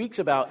Lord speaks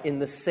about in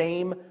the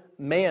same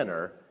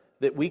manner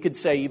that we could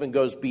say even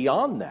goes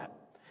beyond that.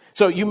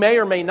 So you may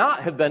or may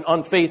not have been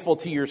unfaithful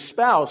to your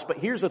spouse, but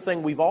here's the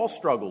thing we've all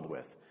struggled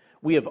with.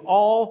 We have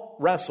all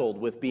wrestled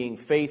with being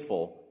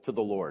faithful to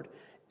the Lord.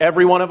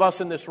 Every one of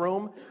us in this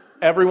room,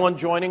 everyone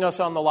joining us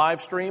on the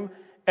live stream,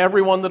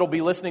 everyone that'll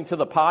be listening to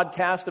the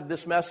podcast of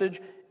this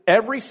message,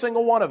 every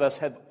single one of us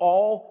have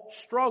all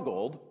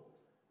struggled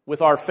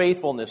with our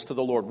faithfulness to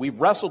the Lord. We've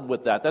wrestled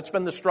with that. That's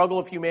been the struggle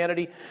of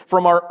humanity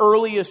from our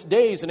earliest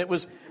days, and it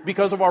was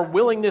because of our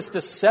willingness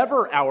to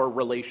sever our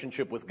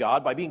relationship with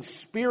God by being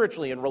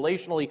spiritually and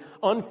relationally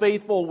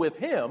unfaithful with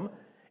Him.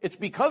 It's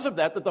because of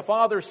that the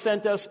Father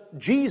sent us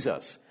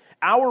Jesus.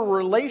 Our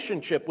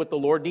relationship with the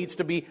Lord needs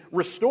to be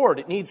restored.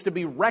 It needs to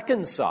be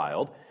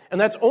reconciled,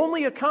 and that's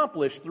only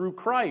accomplished through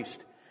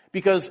Christ,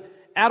 because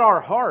at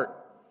our heart,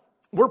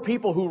 we're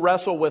people who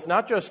wrestle with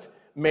not just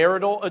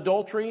marital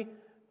adultery,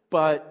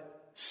 but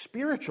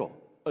spiritual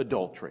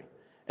adultery.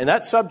 And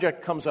that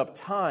subject comes up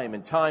time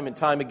and time and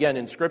time again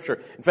in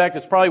Scripture. In fact,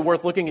 it's probably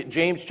worth looking at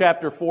James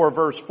chapter 4,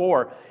 verse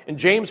 4. In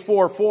James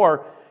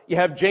 4:4, you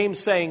have James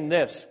saying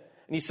this.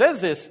 And he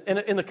says this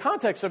in the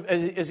context of,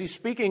 as he's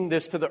speaking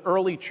this to the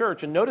early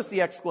church, and notice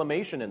the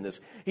exclamation in this.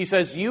 He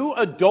says, you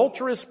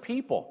adulterous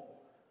people.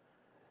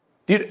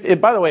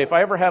 By the way, if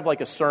I ever have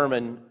like a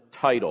sermon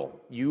title,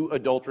 you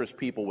adulterous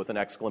people with an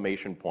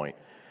exclamation point,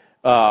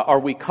 are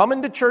we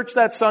coming to church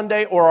that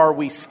Sunday or are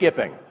we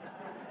skipping?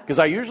 Because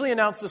I usually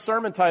announce the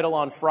sermon title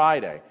on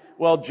Friday.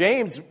 Well,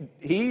 James,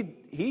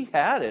 he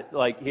had it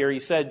like here.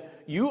 He said,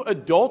 you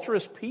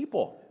adulterous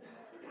people,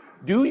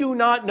 do you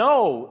not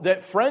know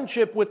that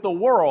friendship with the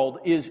world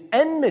is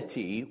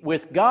enmity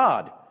with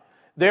God?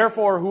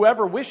 Therefore,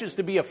 whoever wishes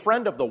to be a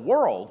friend of the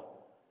world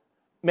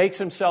makes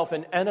himself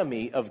an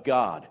enemy of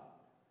God.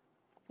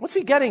 What's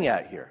he getting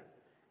at here?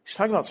 He's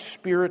talking about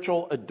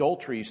spiritual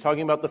adultery. He's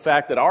talking about the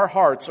fact that our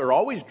hearts are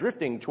always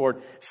drifting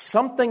toward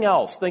something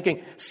else,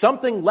 thinking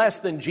something less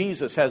than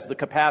Jesus has the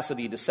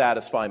capacity to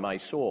satisfy my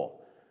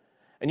soul.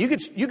 And you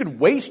could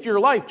waste your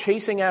life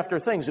chasing after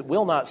things that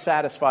will not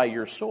satisfy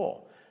your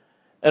soul.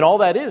 And all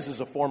that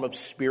is a form of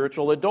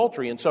spiritual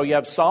adultery. And so you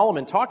have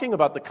Solomon talking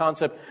about the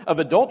concept of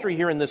adultery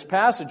here in this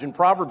passage in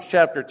Proverbs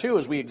chapter 2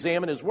 as we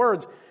examine his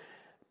words.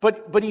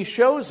 But he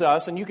shows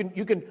us, and you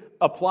can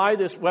apply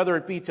this whether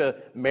it be to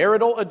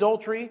marital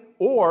adultery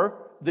or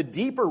the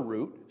deeper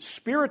root,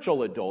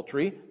 spiritual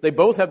adultery. They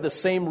both have the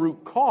same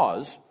root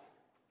cause.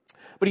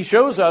 But he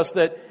shows us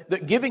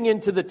that giving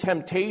into the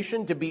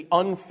temptation to be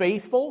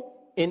unfaithful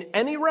in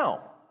any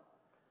realm,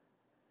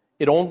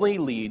 it only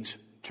leads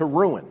to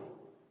ruin.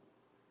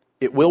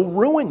 It will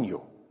ruin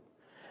you.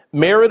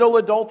 Marital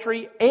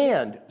adultery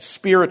and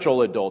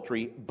spiritual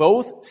adultery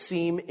both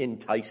seem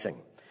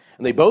enticing.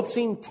 And they both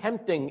seem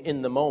tempting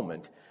in the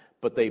moment,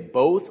 but they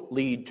both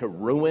lead to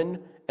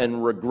ruin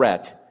and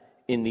regret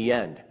in the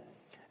end.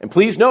 And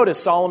please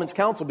notice Solomon's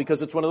counsel,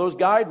 because it's one of those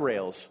guide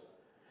rails.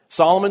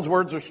 Solomon's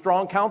words are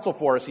strong counsel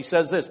for us. He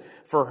says this,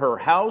 "For her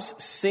house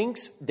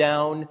sinks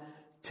down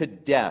to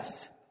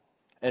death,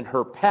 and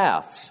her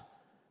paths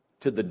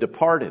to the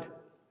departed."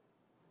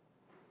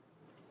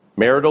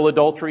 Marital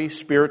adultery,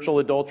 spiritual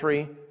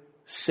adultery,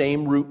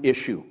 same root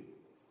issue.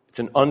 It's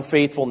an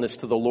unfaithfulness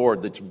to the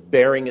Lord that's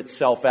bearing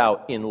itself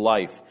out in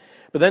life.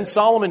 But then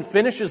Solomon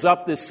finishes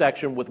up this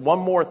section with one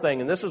more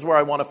thing, and this is where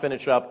I want to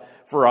finish up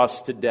for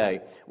us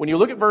today. When you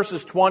look at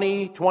verses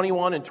 20,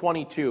 21, and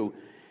 22,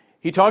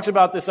 he talks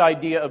about this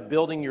idea of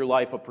building your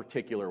life a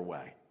particular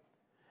way.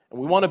 And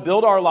we want to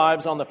build our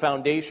lives on the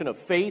foundation of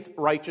faith,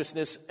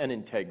 righteousness, and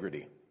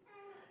integrity.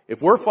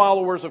 If we're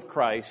followers of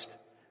Christ,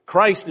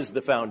 Christ is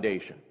the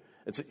foundation.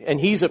 And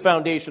he's a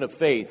foundation of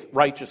faith,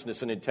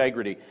 righteousness, and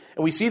integrity.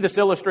 And we see this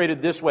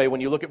illustrated this way when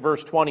you look at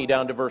verse 20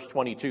 down to verse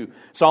 22.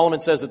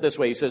 Solomon says it this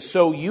way. He says,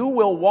 "So you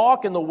will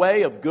walk in the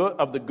way of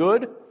the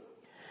good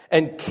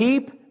and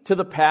keep to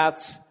the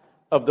paths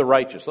of the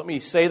righteous." Let me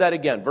say that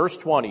again. Verse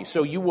 20.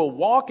 "So you will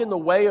walk in the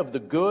way of the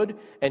good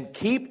and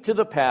keep to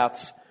the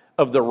paths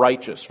of the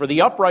righteous. For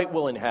the upright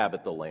will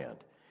inhabit the land,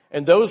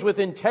 and those with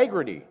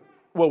integrity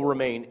will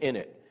remain in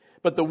it.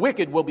 But the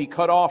wicked will be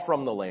cut off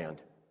from the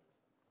land,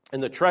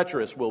 and the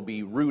treacherous will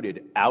be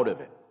rooted out of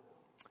it."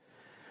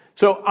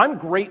 So I'm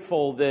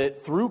grateful that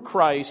through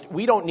Christ,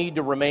 we don't need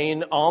to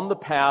remain on the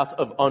path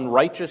of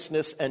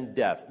unrighteousness and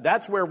death.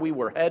 That's where we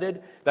were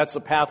headed. That's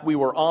the path we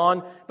were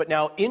on. But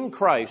now in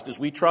Christ, as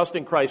we trust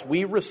in Christ,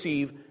 we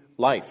receive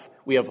life.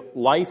 We have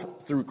life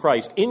through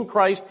Christ. In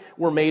Christ,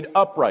 we're made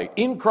upright.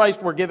 In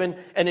Christ, we're given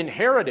an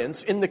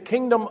inheritance in the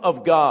kingdom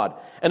of God.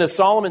 And as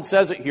Solomon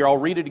says it here, I'll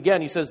read it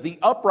again. He says, "The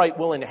upright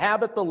will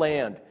inhabit the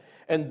land,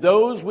 and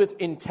those with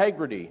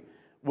integrity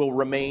will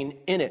remain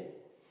in it."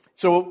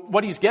 So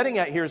what he's getting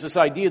at here is this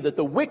idea that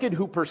the wicked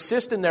who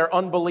persist in their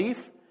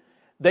unbelief,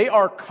 they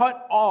are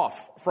cut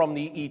off from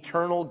the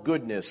eternal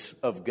goodness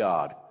of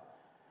God.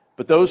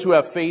 But those who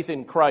have faith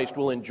in Christ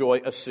will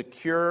enjoy a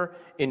secure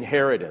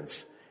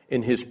inheritance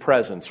in his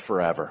presence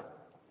forever.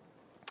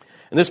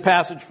 And this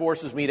passage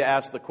forces me to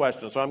ask the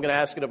question, so I'm going to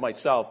ask it of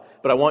myself,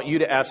 but I want you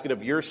to ask it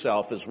of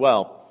yourself as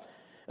well.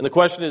 And the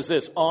question is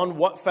this: on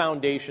what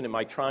foundation am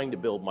I trying to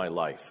build my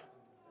life?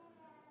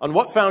 On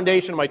what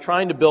foundation am I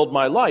trying to build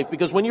my life?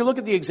 Because when you look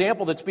at the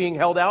example that's being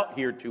held out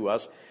here to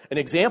us, an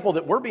example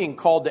that we're being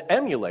called to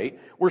emulate,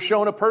 we're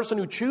shown a person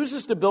who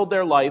chooses to build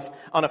their life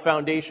on a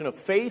foundation of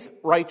faith,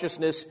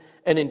 righteousness,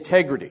 and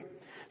integrity.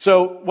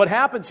 So what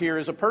happens here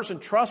is a person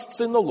trusts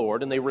in the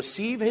Lord and they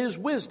receive his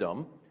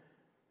wisdom.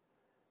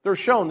 They're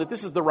shown that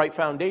this is the right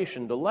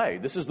foundation to lay.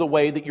 This is the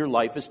way that your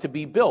life is to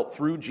be built,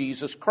 through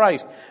Jesus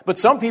Christ. But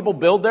some people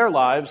build their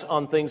lives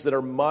on things that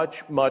are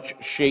much, much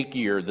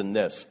shakier than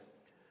this.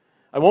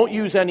 I won't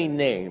use any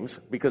names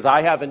because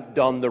I haven't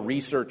done the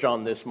research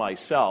on this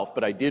myself,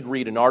 but I did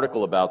read an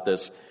article about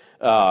this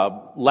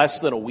less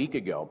than a week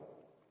ago.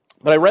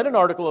 But I read an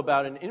article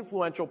about an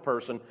influential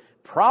person,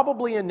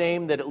 probably a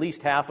name that at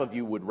least half of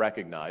you would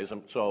recognize,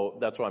 so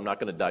that's why I'm not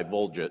going to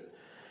divulge it.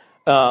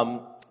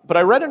 But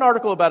I read an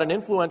article about an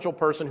influential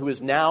person who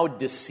is now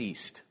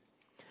deceased.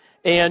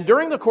 And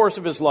during the course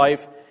of his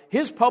life,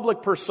 his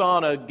public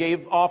persona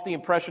gave off the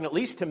impression, at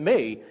least to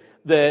me,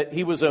 that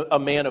he was a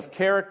man of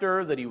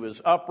character, that he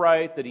was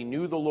upright, that he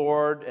knew the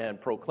Lord and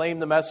proclaimed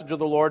the message of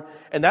the Lord.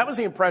 And that was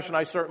the impression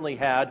I certainly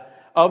had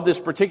of this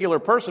particular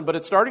person. But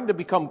it's starting to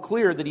become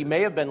clear that he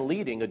may have been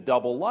leading a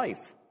double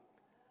life.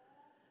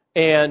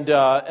 And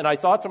I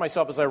thought to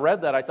myself as I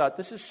read that, I thought,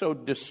 this is so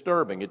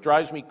disturbing. It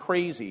drives me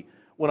crazy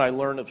when I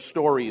learn of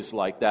stories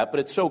like that, but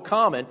it's so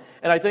common.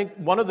 And I think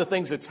one of the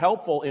things that's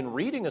helpful in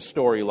reading a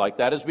story like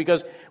that is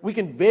because we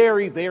can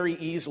very, very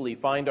easily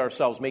find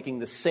ourselves making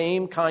the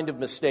same kind of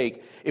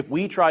mistake if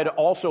we try to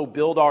also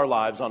build our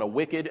lives on a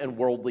wicked and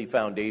worldly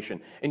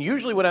foundation. And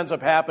usually what ends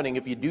up happening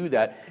if you do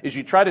that is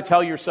you try to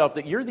tell yourself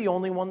that you're the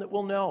only one that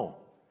will know.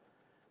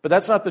 But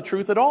that's not the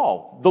truth at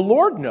all. The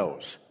Lord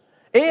knows.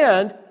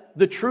 And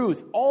the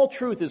truth, all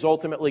truth is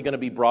ultimately going to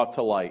be brought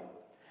to light.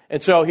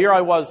 And so here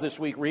I was this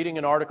week reading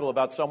an article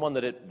about someone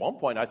that at one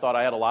point I thought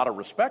I had a lot of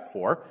respect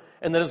for.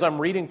 And then as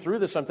I'm reading through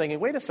this, I'm thinking,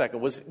 wait a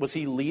second, was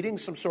he leading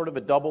some sort of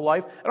a double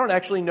life? I don't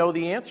actually know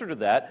the answer to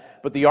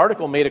that, but the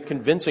article made a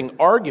convincing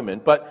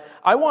argument. But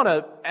I want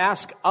to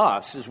ask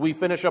us, as we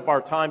finish up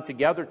our time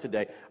together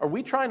today, are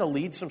we trying to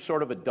lead some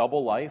sort of a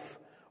double life?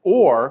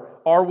 Or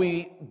are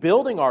we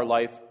building our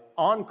life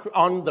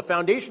on the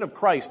foundation of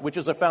Christ, which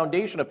is a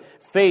foundation of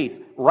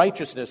faith,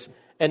 righteousness,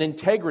 and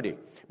integrity?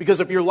 Because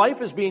if your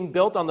life is being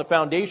built on the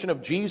foundation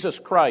of Jesus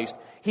Christ,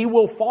 He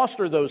will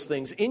foster those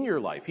things in your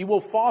life. He will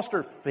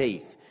foster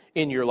faith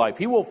in your life.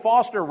 He will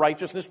foster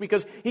righteousness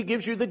because He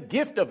gives you the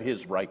gift of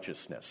His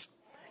righteousness.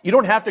 You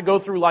don't have to go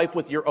through life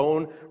with your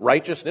own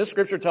righteousness.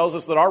 Scripture tells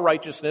us that our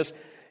righteousness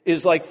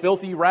is like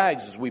filthy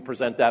rags as we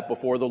present that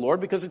before the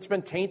Lord because it's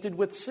been tainted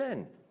with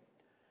sin.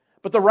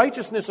 But the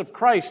righteousness of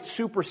Christ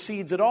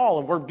supersedes it all,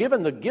 and we're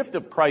given the gift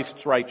of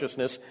Christ's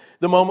righteousness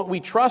the moment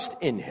we trust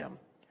in him.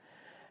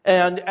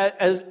 And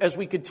as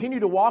we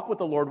continue to walk with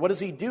the Lord, what does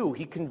he do?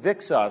 He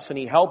convicts us, and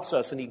he helps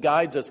us, and he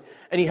guides us.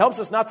 And he helps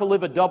us not to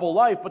live a double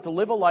life, but to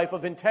live a life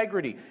of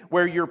integrity,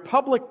 where your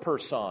public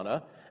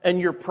persona and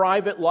your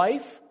private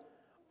life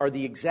are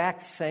the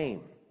exact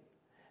same.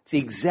 It's the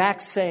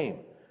exact same.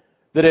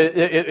 That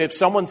if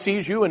someone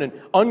sees you in an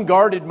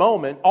unguarded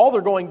moment, all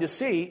they're going to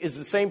see is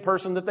the same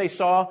person that they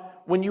saw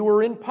when you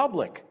were in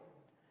public.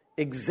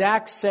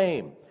 Exact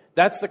same.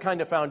 That's the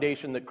kind of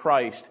foundation that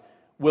Christ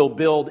will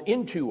build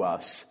into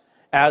us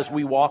as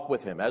we walk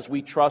with him, as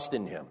we trust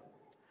in him.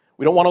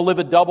 We don't want to live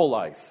a double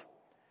life,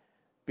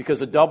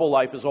 because a double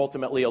life is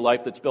ultimately a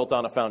life that's built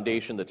on a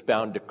foundation that's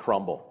bound to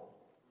crumble.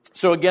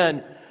 So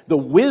again, the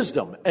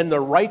wisdom and the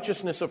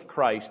righteousness of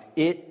Christ,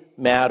 it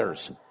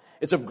matters.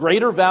 It's of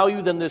greater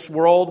value than this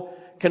world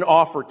can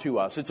offer to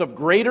us. It's of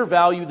greater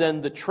value than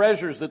the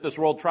treasures that this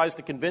world tries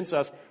to convince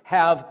us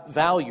have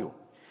value.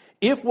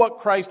 If what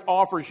Christ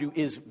offers you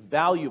is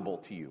valuable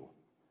to you,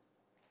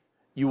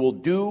 you will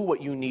do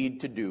what you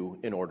need to do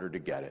in order to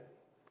get it.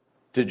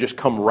 To just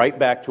come right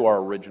back to our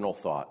original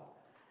thought.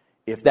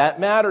 If that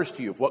matters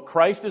to you, if what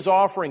Christ is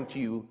offering to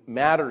you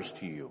matters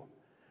to you,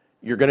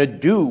 you're going to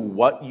do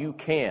what you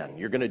can.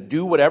 You're going to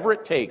do whatever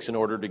it takes in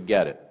order to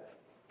get it.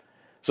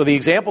 So the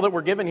example that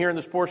we're given here in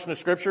this portion of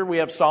Scripture, we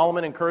have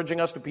Solomon encouraging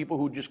us to people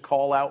who just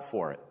call out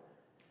for it.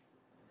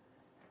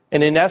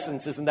 And in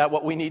essence, isn't that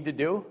what we need to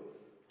do?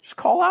 Just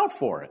call out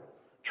for it.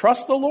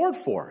 Trust the Lord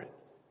for it.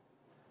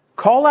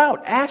 Call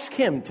out. Ask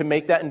him to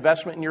make that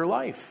investment in your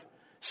life.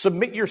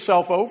 Submit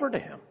yourself over to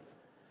him.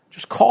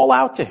 Just call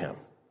out to him.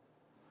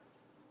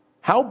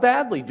 How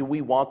badly do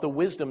we want the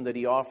wisdom that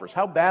he offers?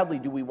 How badly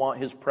do we want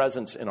his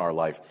presence in our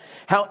life?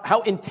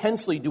 How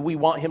intensely do we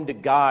want him to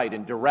guide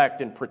and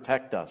direct and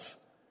protect us?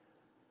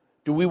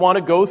 Do we want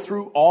to go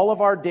through all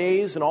of our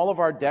days and all of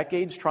our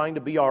decades trying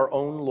to be our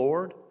own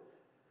Lord?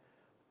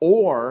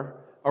 Or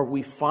are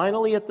we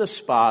finally at the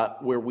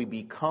spot where we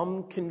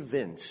become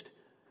convinced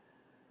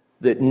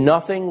that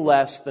nothing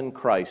less than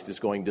Christ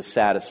is going to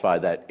satisfy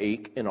that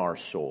ache in our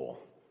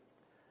soul?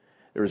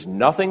 There is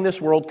nothing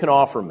this world can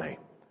offer me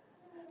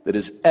that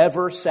has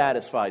ever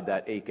satisfied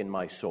that ache in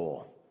my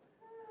soul.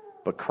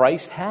 But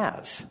Christ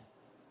has.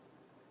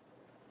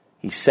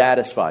 He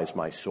satisfies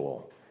my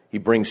soul. He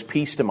brings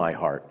peace to my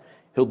heart.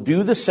 He'll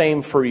do the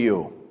same for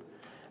you.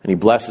 And he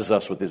blesses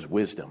us with his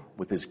wisdom,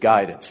 with his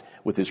guidance,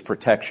 with his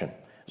protection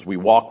as we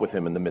walk with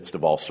him in the midst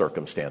of all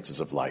circumstances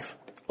of life.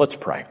 Let's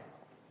pray.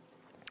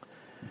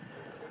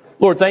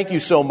 Lord, thank you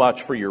so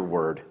much for your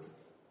word.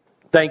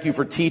 Thank you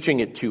for teaching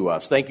it to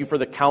us. Thank you for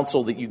the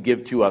counsel that you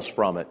give to us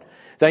from it.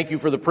 Thank you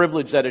for the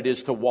privilege that it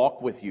is to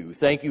walk with you.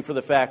 Thank you for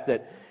the fact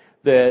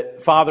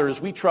that, Father,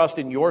 as we trust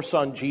in your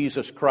Son,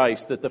 Jesus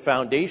Christ, that the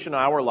foundation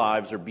our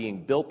lives are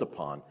being built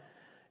upon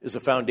is a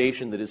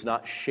foundation that is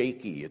not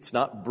shaky, it's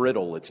not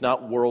brittle, it's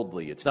not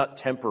worldly, it's not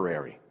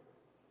temporary.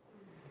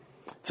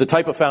 It's a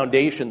type of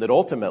foundation that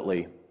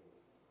ultimately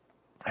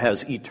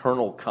has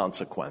eternal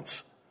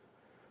consequence.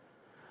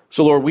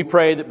 So, Lord, we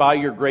pray that by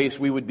your grace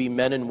we would be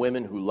men and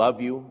women who love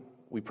you.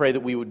 We pray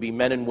that we would be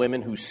men and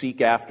women who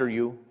seek after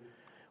you.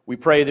 We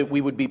pray that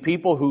we would be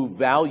people who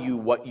value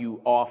what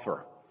you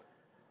offer,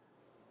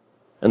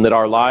 and that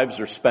our lives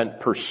are spent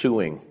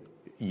pursuing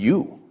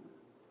you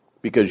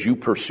because you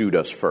pursued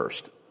us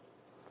first.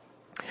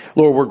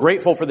 Lord, we're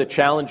grateful for the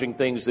challenging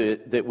things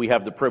that we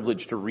have the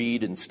privilege to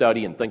read and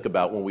study and think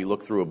about when we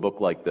look through a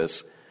book like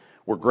this.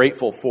 We're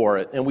grateful for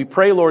it. And we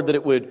pray, Lord, that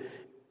it would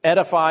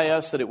edify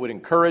us, that it would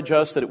encourage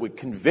us, that it would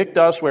convict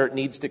us where it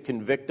needs to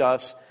convict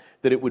us,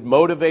 that it would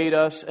motivate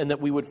us, and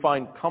that we would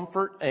find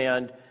comfort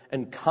and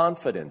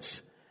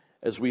confidence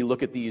as we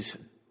look at these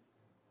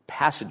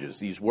passages,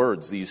 these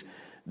words, these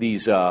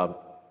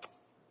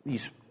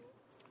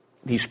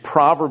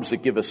proverbs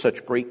that give us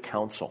such great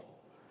counsel.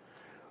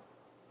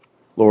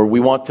 Lord, we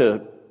want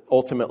to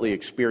ultimately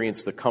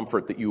experience the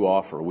comfort that you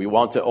offer. We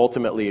want to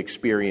ultimately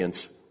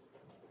experience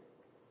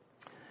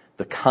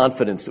the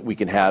confidence that we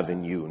can have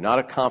in you, not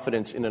a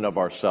confidence in and of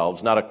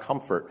ourselves, not a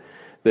comfort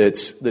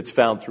that's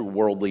found through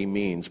worldly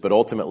means, but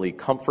ultimately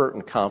comfort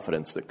and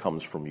confidence that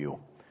comes from you.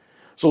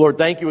 So, Lord,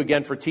 thank you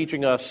again for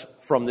teaching us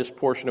from this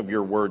portion of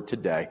your word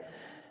today.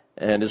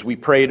 And as we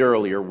prayed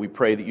earlier, we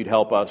pray that you'd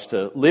help us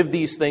to live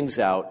these things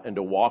out and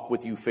to walk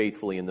with you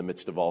faithfully in the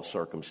midst of all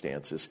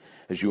circumstances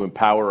as you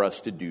empower us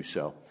to do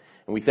so.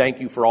 And we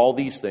thank you for all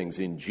these things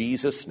in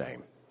Jesus'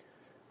 name.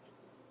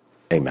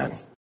 Amen.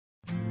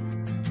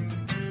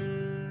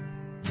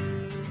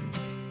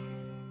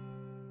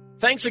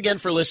 Thanks again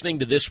for listening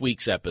to this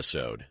week's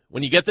episode.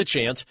 When you get the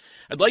chance,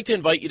 I'd like to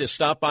invite you to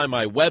stop by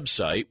my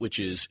website, which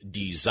is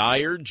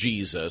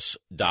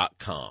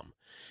desirejesus.com.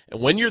 And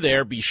when you're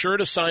there, be sure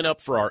to sign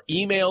up for our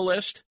email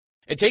list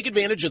and take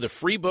advantage of the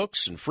free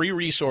books and free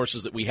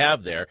resources that we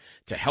have there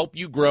to help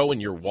you grow in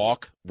your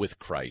walk with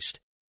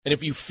Christ. And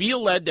if you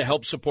feel led to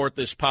help support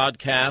this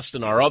podcast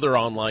and our other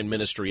online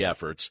ministry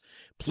efforts,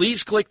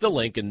 please click the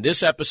link in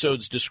this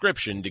episode's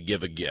description to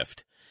give a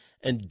gift.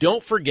 And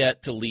don't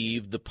forget to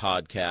leave the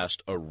podcast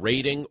a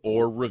rating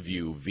or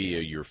review via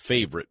your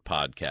favorite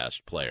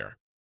podcast player.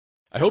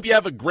 I hope you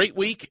have a great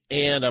week,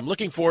 and I'm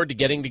looking forward to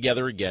getting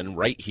together again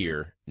right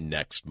here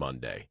next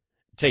Monday.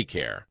 Take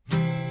care.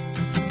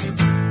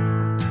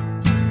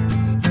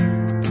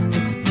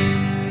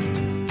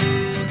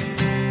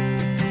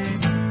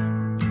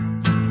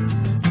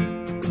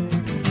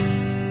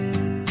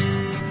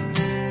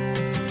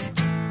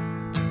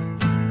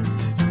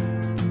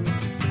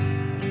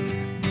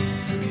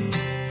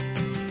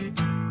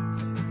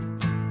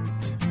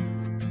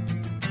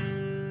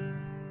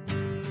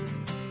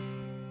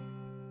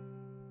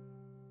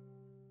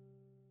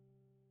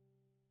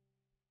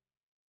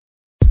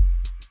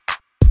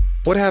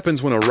 What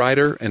happens when a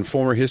writer and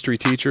former history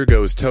teacher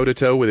goes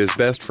toe-to-toe with his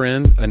best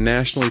friend, a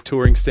nationally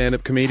touring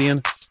stand-up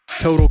comedian?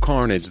 Total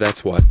carnage,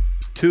 that's what.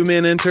 2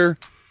 men enter,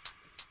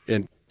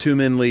 and 2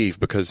 men leave,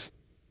 because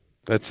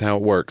that's how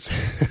it works.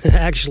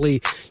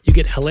 Actually, you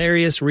get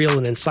hilarious, real,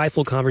 and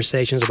insightful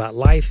conversations about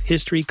life,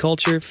 history,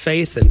 culture,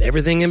 faith, and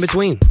everything in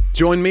between.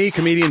 Join me,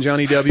 comedian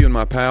Johnny W., and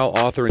my pal,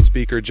 author and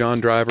speaker John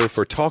Driver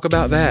for Talk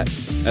About That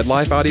at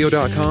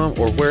lifeaudio.com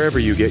or wherever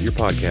you get your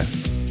podcasts.